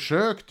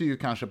försökte ju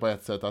kanske på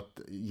ett sätt att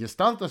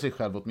gestalta sig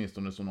själv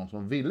åtminstone som någon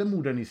som ville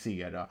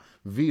modernisera,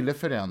 ville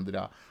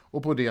förändra,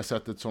 och på det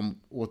sättet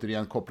som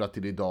återigen kopplat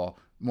till idag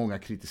många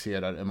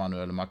kritiserar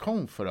Emmanuel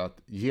Macron för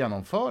att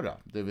genomföra,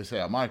 det vill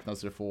säga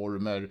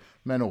marknadsreformer,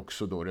 men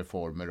också då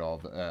reformer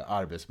av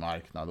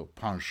arbetsmarknad och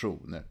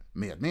pensioner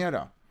med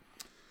mera.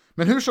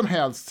 Men hur som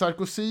helst,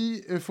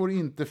 Sarkozy får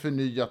inte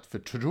förnyat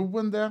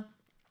förtroende,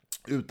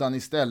 utan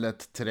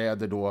istället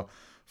träder då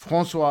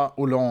François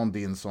Hollande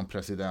in som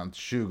president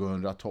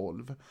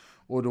 2012.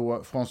 Och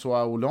då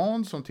François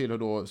Hollande, som tillhör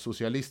då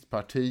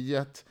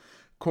Socialistpartiet,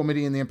 kommer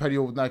in i en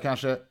period när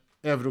kanske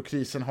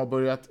eurokrisen har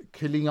börjat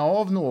klinga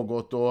av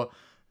något och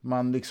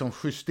man liksom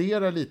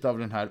justerar lite av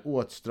den här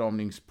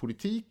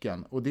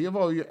åtstramningspolitiken. Och det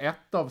var ju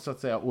ett av, så att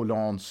säga,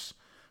 Hollandes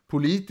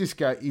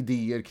politiska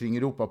idéer kring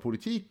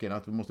Europapolitiken,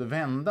 att vi måste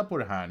vända på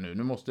det här nu.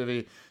 Nu måste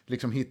vi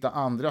liksom hitta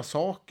andra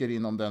saker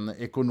inom den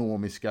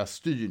ekonomiska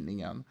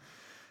styrningen.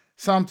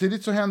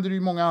 Samtidigt så händer det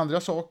ju många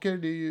andra saker.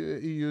 Det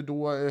är ju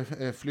då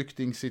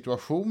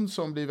flyktingsituation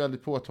som blir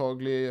väldigt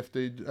påtaglig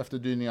efter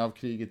dyningen av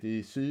kriget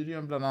i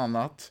Syrien bland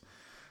annat.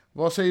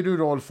 Vad säger du,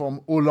 Rolf, om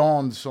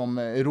Hollande som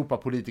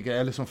Europapolitiker,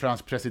 eller som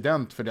fransk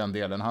president för den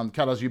delen? Han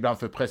kallas ju ibland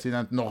för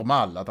president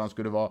normal, att han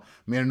skulle vara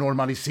mer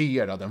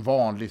normaliserad, en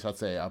vanlig, så att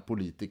säga,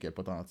 politiker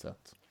på ett annat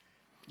sätt.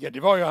 Ja, det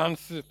var ju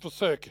hans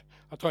försök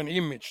att ha en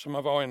image som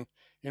att vara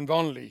en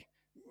vanlig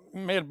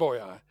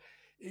medborgare.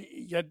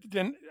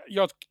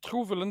 Jag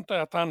tror väl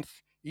inte att han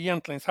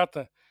egentligen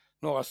satte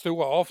några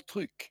stora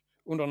avtryck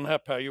under den här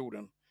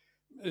perioden,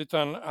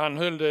 utan han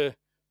höll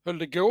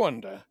det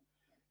gående.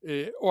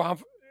 Och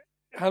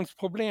hans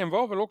problem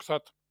var väl också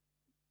att,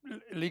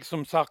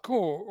 liksom Sarko,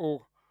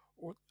 och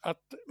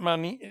att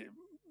man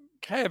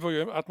kräver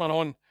ju att man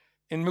har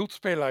en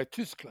motspelare i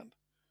Tyskland.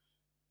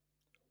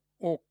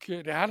 Och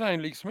det hade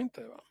han liksom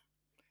inte, va?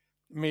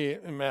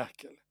 Med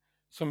Merkel,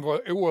 som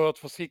var oerhört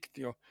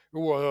försiktig och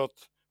oerhört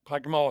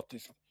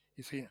pragmatisk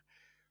i sin.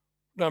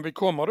 När vi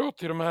kommer då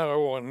till de här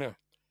åren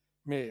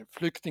med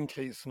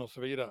flyktingkrisen och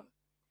så vidare,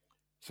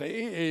 så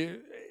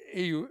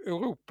är ju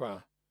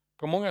Europa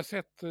på många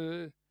sätt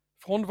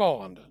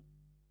frånvarande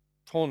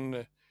från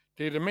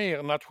det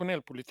mer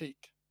nationell politik.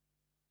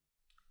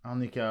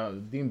 Annika,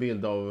 din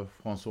bild av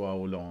François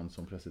Hollande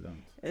som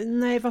president?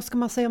 Nej, vad ska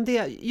man säga om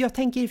det? Jag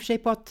tänker i och för sig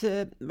på att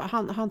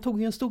han tog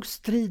ju en stor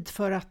strid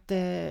för att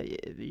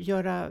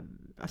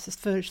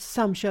för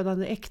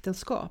samkönade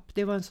äktenskap.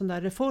 Det var en sån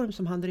där reform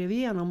som han drev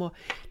igenom, och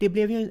det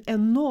blev ju en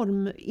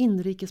enorm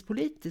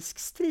inrikespolitisk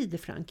strid i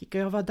Frankrike.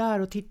 Jag var där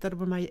och tittade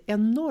på de här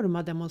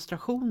enorma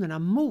demonstrationerna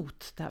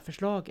mot det här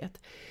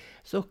förslaget.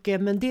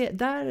 Men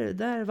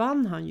där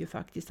vann han ju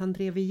faktiskt. Han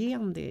drev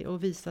igenom det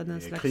och visade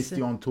en slags...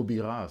 Christian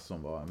Taubira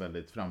som var en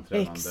väldigt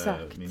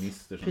framträdande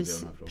minister som drev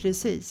den här frågan.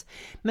 Precis.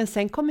 Men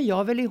sen kommer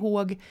jag väl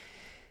ihåg,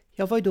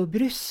 jag var ju då i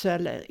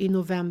Bryssel i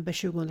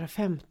november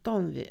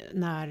 2015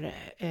 när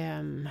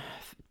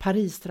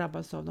Paris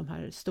drabbades av de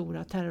här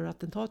stora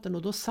terrorattentaten,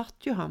 och då satt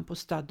ju han på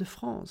Stade de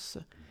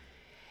France.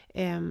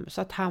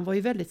 Så att han var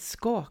ju väldigt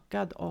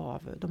skakad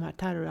av de här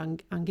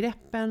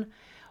terrorangreppen.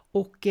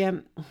 Och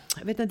jag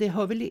vet inte, det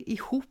hör väl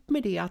ihop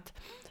med det att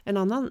en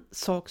annan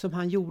sak som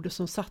han gjorde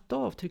som satte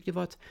avtryck, det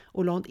var att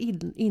Hollande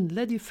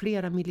inledde ju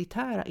flera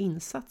militära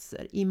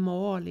insatser i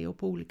Mali och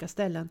på olika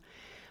ställen.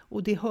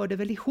 Och det hörde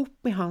väl ihop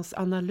med hans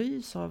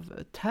analys av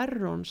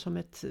terrorn som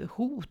ett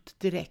hot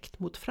direkt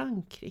mot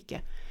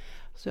Frankrike.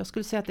 Så jag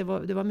skulle säga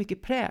att det var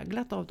mycket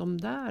präglat av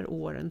de där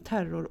åren,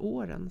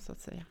 terroråren så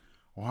att säga.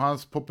 Och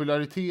hans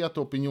popularitet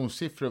och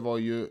opinionssiffror var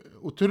ju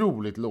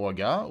otroligt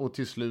låga, och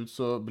till slut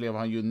så blev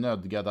han ju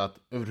nödgad att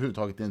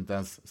överhuvudtaget inte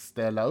ens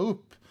ställa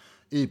upp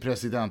i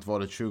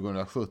presidentvalet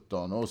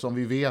 2017. Och som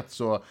vi vet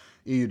så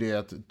är ju det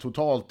ett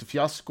totalt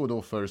fiasko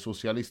då för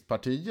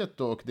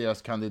Socialistpartiet och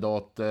deras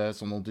kandidat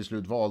som de till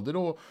slut valde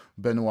då,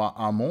 Benoît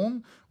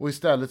Hamon. Och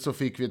istället så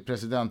fick vi ett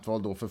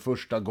presidentval då för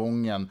första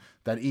gången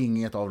där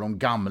inget av de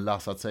gamla,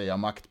 så att säga,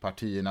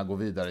 maktpartierna går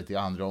vidare till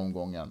andra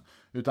omgången.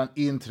 Utan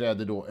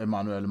inträder då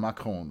Emmanuel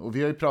Macron. Och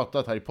vi har ju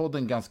pratat här i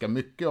podden ganska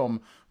mycket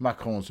om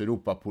Macrons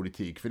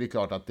Europapolitik. För det är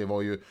klart att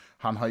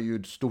han har ju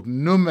ett stort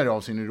nummer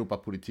av sin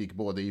Europapolitik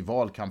både i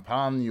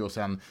valkampanj och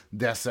sen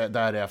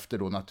därefter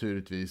då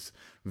naturligtvis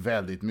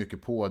väldigt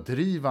mycket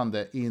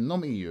pådrivande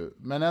inom EU.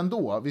 Men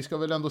ändå, vi ska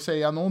väl ändå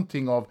säga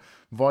någonting av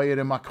vad är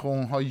det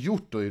Macron har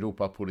gjort då i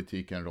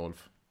Europapolitiken,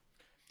 Rolf?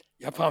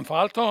 Ja,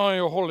 framförallt har han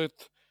ju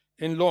hållit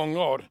en lång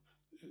rad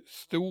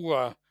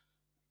stora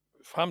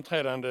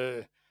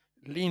framträdande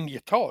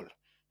linjetal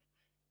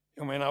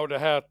Jag menar, och det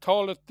här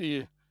talet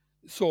i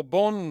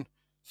Sorbonne,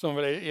 som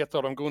väl är ett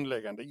av de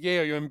grundläggande,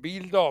 ger ju en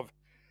bild av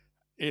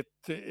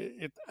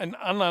en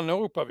annan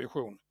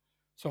Europavision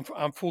som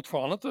han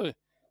fortfarande inte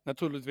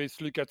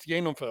naturligtvis lyckats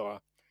genomföra,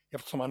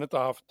 eftersom han inte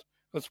har haft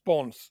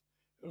respons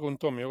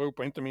runt om i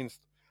Europa, inte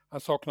minst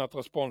han saknat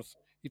respons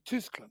i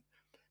Tyskland.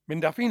 Men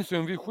där finns ju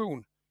en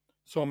vision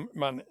som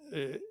man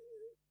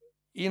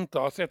inte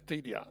har sett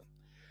tidigare.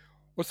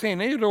 Och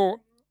sen är ju då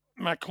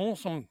Macron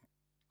som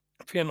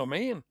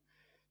fenomen,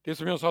 det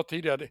som jag sa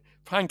tidigare,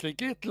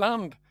 Frankrike är ett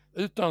land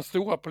utan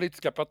stora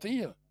politiska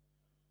partier.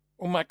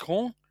 Och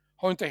Macron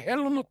har inte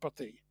heller något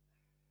parti.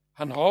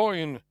 Han har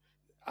ju en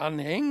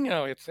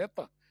anhängare etc.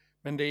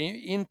 Men det är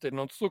inte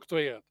något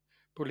strukturerat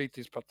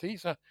politiskt parti.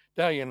 Så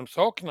därigenom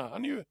saknar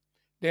han ju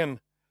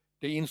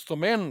det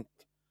instrument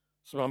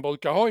som man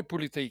brukar ha i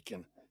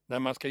politiken när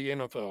man ska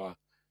genomföra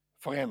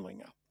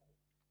förändringar.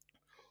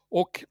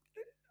 Och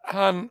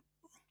han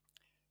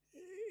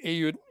är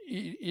ju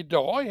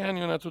idag är han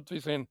ju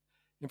naturligtvis en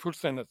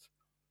fullständigt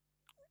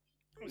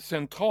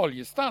central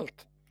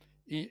gestalt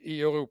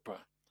i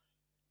Europa.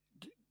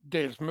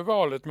 Dels med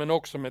valet men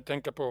också med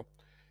tänka på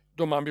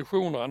de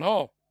ambitioner han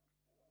har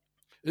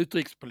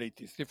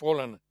utrikespolitiskt i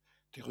förhållande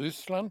till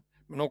Ryssland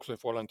men också i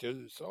förhållande till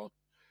USA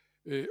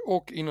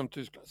och inom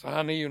Tyskland. Så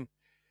han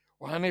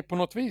är på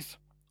något vis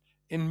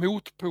en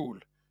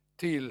motpol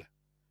till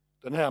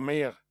den här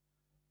mer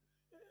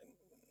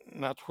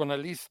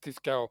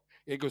nationalistiska och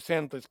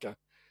egocentriska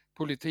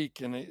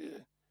politiken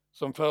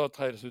som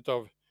företräds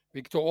av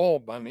Viktor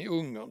Orbán i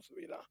Ungern och så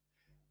vidare.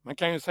 Man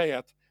kan ju säga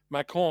att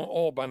Macron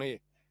och Orbán är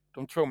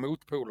de två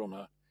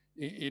motpolerna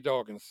i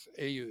dagens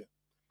EU.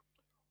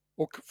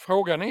 Och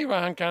frågan är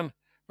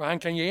vad han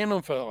kan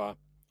genomföra.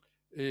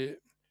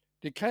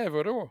 Det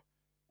kräver då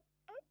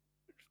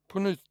på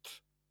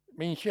nytt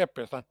min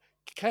käpphäst, han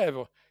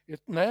kräver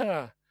ett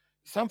nära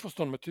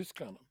samförstånd med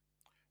Tyskland.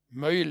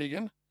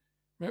 Möjligen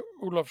med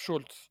Olaf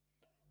Scholz,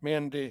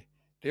 men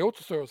det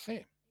återstår att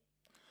se.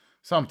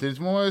 Samtidigt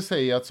må man ju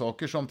säga att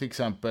saker som till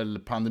exempel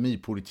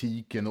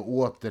pandemipolitiken och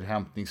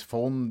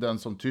återhämtningsfonden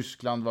som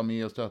Tyskland var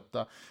med och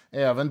stötta,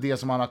 även det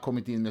som han har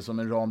kommit in med som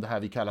en ram, det här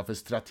vi kallar för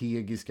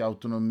strategisk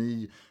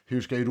autonomi,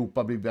 hur ska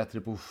Europa bli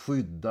bättre på att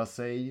skydda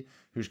sig,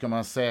 hur ska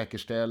man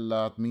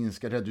säkerställa att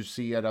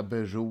reducera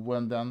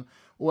beroenden,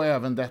 och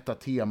även detta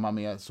tema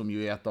med, som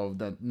ju är ett av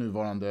det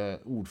nuvarande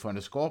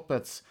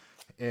ordförandeskapets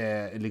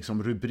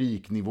liksom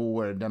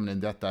rubriknivåer, nämligen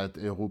detta ett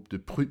Europa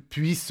de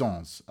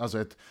puissance, alltså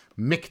ett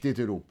mäktigt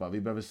Europa.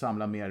 Vi behöver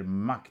samla mer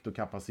makt och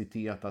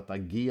kapacitet att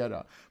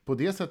agera. På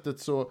det sättet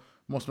så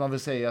måste man väl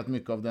säga att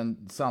mycket av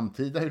den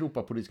samtida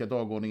europapolitiska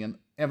dagordningen,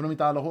 även om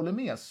inte alla håller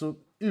med, så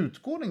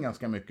utgår den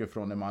ganska mycket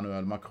från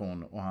Emmanuel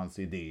Macron och hans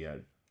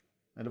idéer.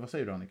 Eller vad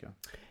säger du, Annika?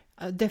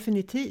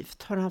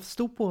 Definitivt har han haft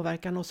stor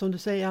påverkan, och som du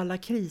säger, alla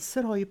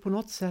kriser har ju på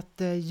något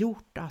sätt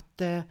gjort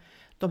att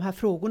de här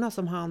frågorna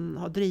som han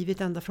har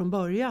drivit ända från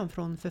början,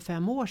 för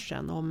 5 år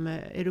sedan, om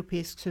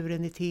europeisk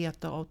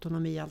suveränitet och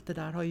autonomi, allt det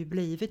där har ju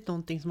blivit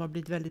någonting som har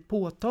blivit väldigt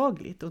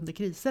påtagligt under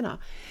kriserna.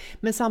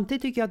 Men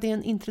samtidigt tycker jag att det är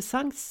en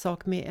intressant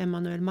sak med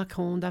Emmanuel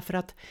Macron, därför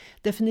att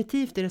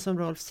definitivt är det som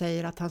Rolf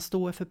säger, att han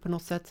står för på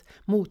något sätt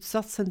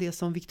motsatsen det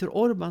som Viktor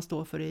Orbán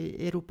står för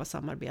i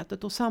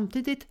Europasamarbetet. Och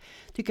samtidigt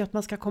tycker jag att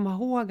man ska komma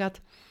ihåg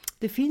att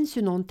det finns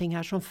ju någonting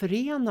här som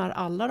förenar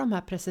alla de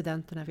här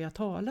presidenterna vi har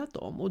talat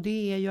om, och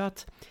det är ju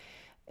att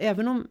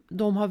även om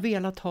de har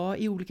velat ha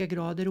i olika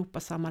grad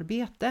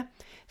Europasamarbete,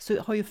 så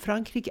har ju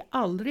Frankrike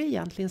aldrig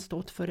egentligen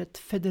stått för ett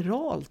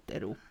federalt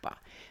Europa.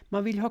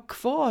 Man vill ha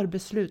kvar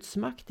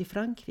beslutsmakt i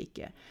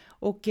Frankrike.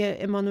 Och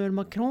Emmanuel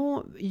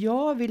Macron,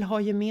 vill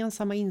ha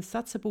gemensamma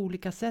insatser på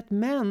olika sätt,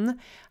 men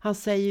han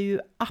säger ju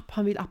att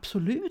han vill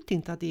absolut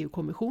inte att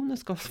EU-kommissionen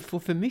ska få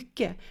för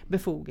mycket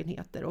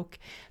befogenheter. Och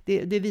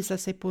det visar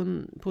sig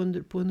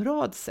på en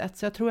rad sätt.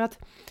 Så jag tror att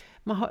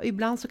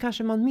ibland så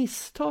kanske man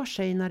misstar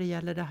sig när det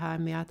gäller det här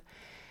med att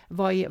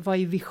vad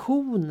är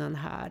visionen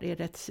här? Är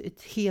det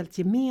ett helt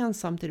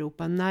gemensamt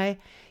Europa?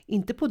 Nej,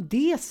 inte på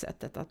det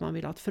sättet att man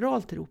vill ha ett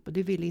federalt Europa.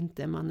 Det vill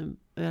inte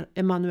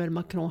Emmanuel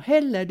Macron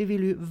heller. Det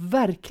vill ju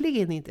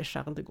verkligen inte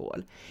Charles de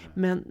Gaulle.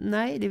 Men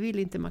nej, det vill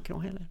inte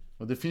Macron heller.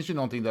 Och det finns ju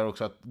någonting där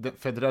också, att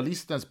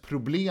federalistens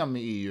problem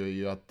i EU är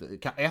ju att,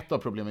 ett av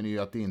problemen är ju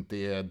att det inte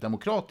är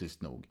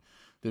demokratiskt nog.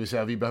 Det vill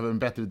säga vi behöver en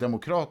bättre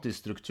demokratisk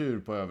struktur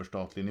på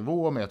överstatlig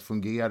nivå med ett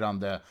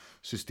fungerande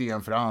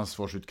system för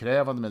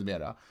ansvarsutkrävande med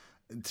mera.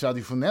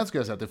 Traditionellt skulle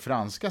jag säga att det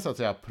franska så att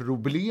säga,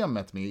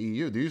 problemet med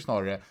EU, det är ju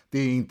snarare, det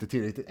är inte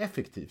tillräckligt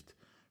effektivt.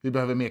 Vi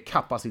behöver mer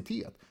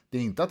kapacitet. Det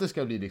är inte att det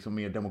ska bli liksom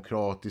mer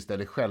demokratiskt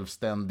eller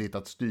självständigt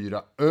att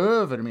styra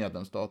över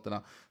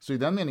medlemsstaterna. Så i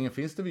den meningen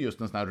finns det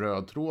just en sån här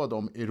röd tråd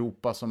om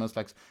Europa som en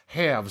slags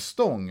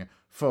hävstång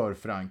för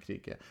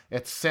Frankrike.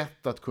 Ett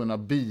sätt att kunna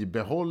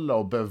bibehålla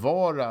och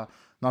bevara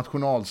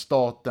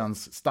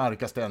nationalstatens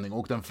starka ställning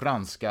och den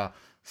franska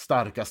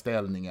starka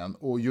ställningen.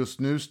 Och just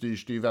nu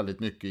styrs det ju väldigt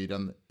mycket i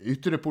den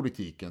yttre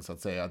politiken så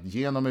att säga. Att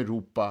genom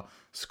Europa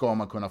ska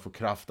man kunna få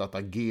kraft att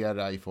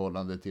agera i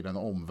förhållande till en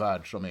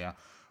omvärld som är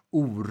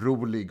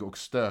orolig och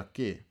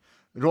stökig.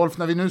 Rolf,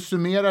 när vi nu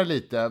summerar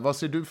lite, vad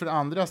ser du för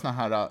andra såna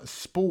här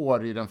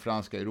spår i den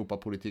franska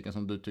Europapolitiken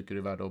som du tycker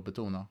är värda att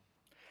betona?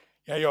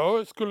 Ja,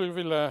 jag skulle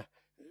vilja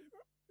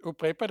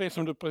upprepa det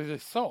som du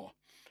precis sa,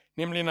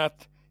 nämligen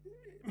att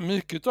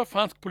mycket av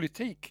fransk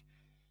politik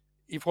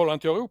i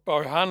förhållande till Europa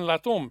har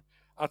handlat om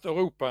att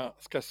Europa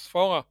ska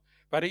svara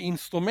vad det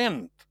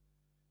instrument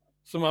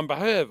som man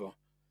behöver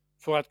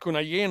för att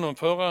kunna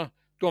genomföra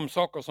de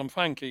saker som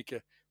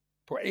Frankrike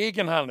på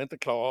egen hand inte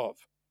klarar av.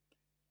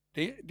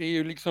 Det är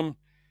ju liksom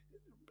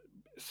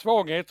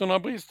svagheterna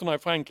och bristerna i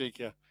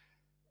Frankrike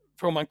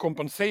får man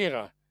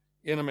kompensera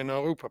genom en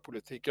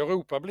Europapolitik.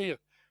 Europa blir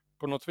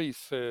på något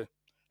vis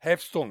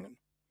hävstången.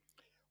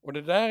 Och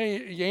det där är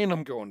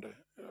genomgående,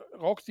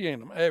 rakt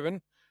igenom,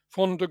 även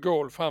från de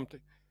Gaulle fram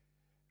till.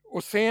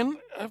 Och sen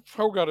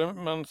frågade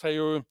man sig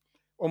ju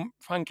om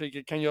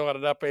Frankrike kan göra det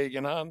där på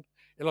egen hand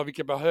eller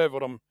vilka behöver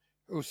de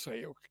hos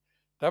sig. Och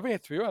där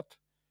vet vi ju att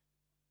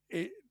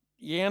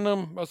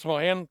genom vad som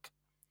har hänt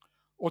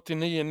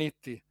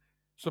 89-90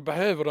 så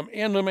behöver de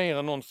ännu mer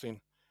än någonsin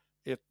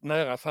ett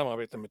nära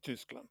samarbete med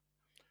Tyskland.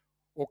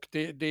 Och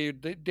det är ju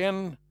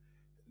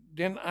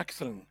den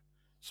axeln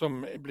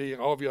som blir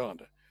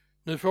avgörande.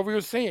 Nu får vi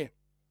ju se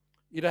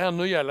i det här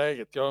nya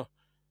läget. Jag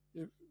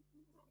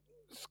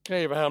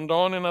skrev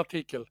häromdagen en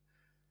artikel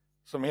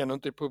som ännu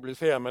inte är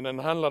publicerad, men den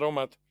handlade om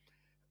att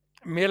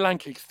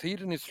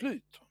mellankrigstiden är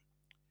slut.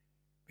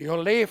 Vi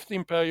har levt i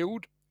en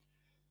period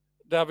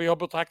där vi har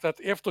betraktat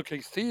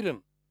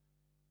efterkrigstiden,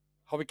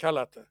 har vi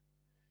kallat det.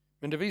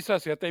 Men det visar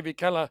sig att det vi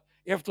kallar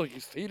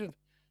efterkrigstiden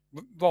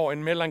var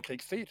en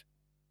mellankrigstid.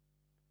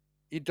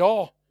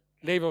 Idag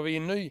lever vi i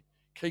en ny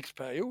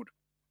krigsperiod.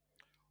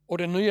 Och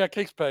den nya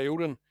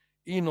krigsperioden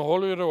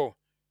innehåller ju då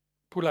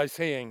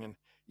polariseringen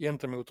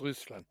gentemot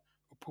Ryssland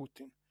och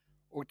Putin.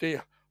 Och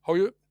det har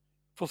ju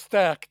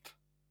förstärkt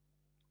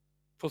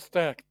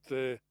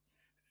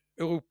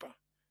Europa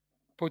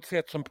på ett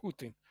sätt som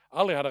Putin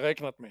aldrig hade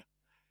räknat med.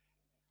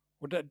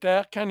 Och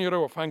där kan ju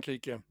då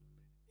Frankrike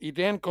i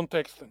den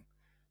kontexten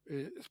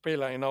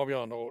spela en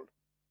avgörande roll.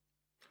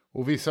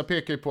 Och vissa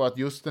pekar på att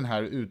just den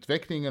här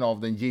utvecklingen av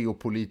den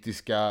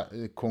geopolitiska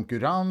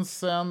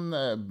konkurrensen,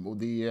 och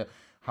det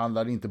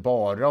handlar inte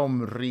bara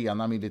om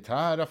rena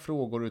militära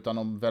frågor utan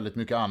om väldigt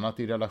mycket annat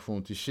i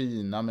relation till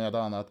Kina med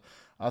annat.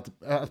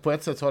 Att på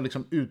ett sätt så har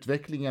liksom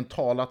utvecklingen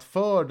talat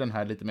för den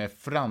här lite mer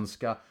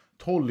franska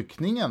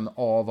tolkningen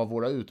av vad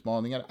våra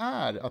utmaningar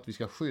är att vi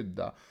ska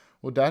skydda.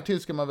 Och därtill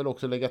ska man väl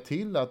också lägga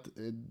till att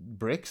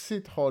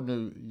Brexit har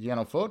nu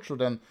genomförts och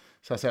den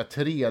så att säga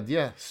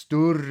tredje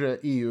större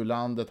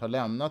EU-landet har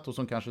lämnat och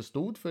som kanske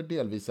stod för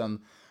delvis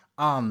en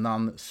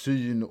annan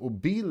syn och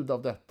bild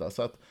av detta.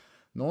 Så att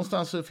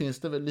någonstans så finns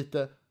det väl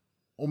lite,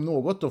 om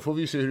något då får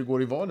vi se hur det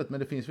går i valet, men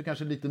det finns väl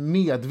kanske lite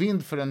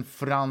medvind för en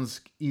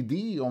fransk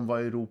idé om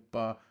vad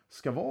Europa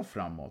ska vara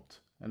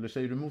framåt. Eller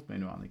säger du emot mig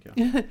nu, Annika?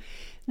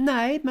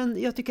 Nej,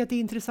 men jag tycker att det är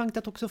intressant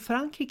att också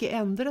Frankrike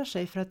ändrar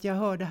sig, för att jag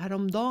hörde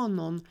häromdagen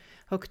någon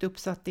högt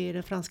uppsatt i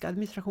den franska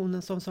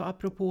administrationen som sa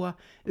apropå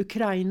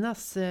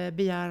Ukrainas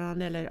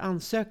begäran eller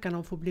ansökan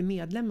om att få bli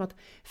medlem att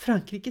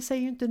Frankrike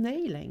säger ju inte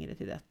nej längre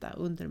till detta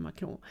under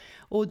Macron.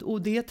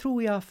 Och det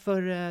tror jag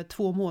för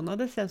 2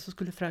 månader sedan så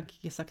skulle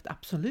Frankrike sagt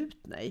absolut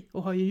nej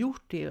och har ju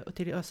gjort det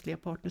till det östliga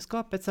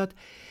partnerskapet. Så att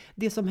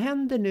det som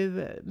händer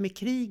nu med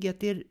kriget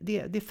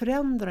det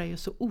förändrar ju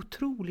så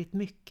otroligt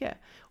mycket.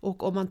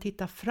 Och om man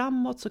tittar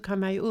framåt så kan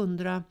man ju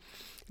undra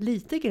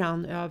lite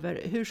grann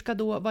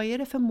över vad är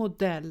det för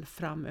modell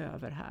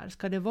framöver här?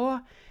 Ska det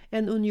vara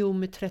en union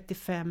med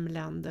 35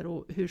 länder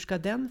och hur ska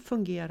den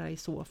fungera i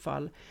så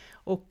fall?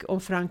 Och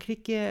om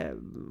Frankrike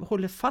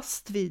håller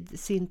fast vid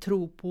sin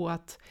tro på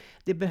att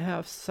det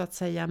behövs så att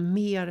säga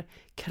mer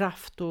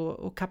kraft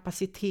och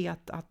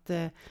kapacitet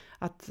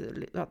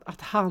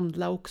att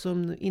handla också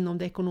inom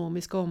det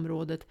ekonomiska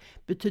området,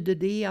 betyder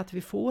det att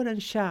vi får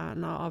en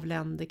kärna av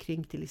länder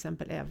kring till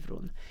exempel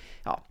euron?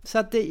 Ja, så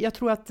att jag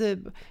tror att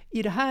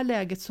i det här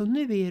läget så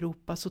nu i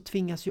Europa så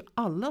tvingas ju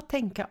alla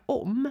tänka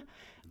om,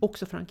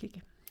 också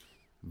Frankrike.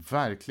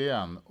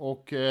 Verkligen.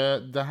 Och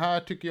det här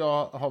tycker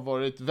jag har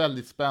varit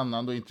väldigt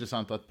spännande och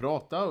intressant att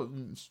prata.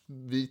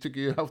 Vi tycker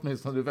ju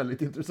åtminstone det är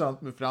väldigt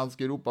intressant med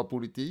fransk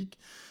Europapolitik.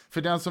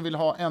 För den som vill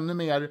ha ännu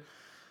mer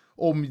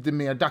om det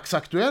mer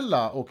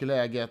dagsaktuella och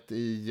läget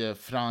i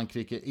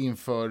Frankrike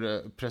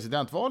inför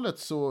presidentvalet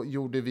så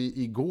gjorde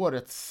vi igår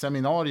ett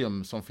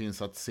seminarium som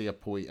finns att se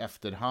på i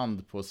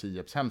efterhand på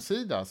Sieps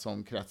hemsida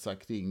som kretsar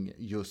kring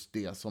just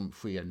det som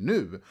sker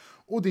nu.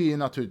 Och det är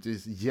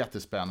naturligtvis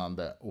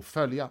jättespännande att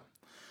följa.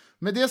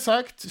 Med det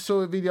sagt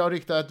så vill jag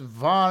rikta ett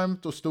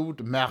varmt och stort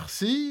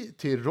merci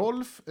till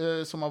Rolf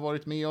som har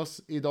varit med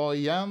oss idag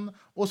igen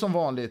och som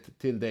vanligt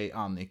till dig,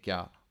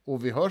 Annika.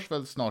 Och vi hörs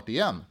väl snart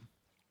igen.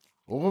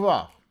 Au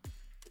revoir!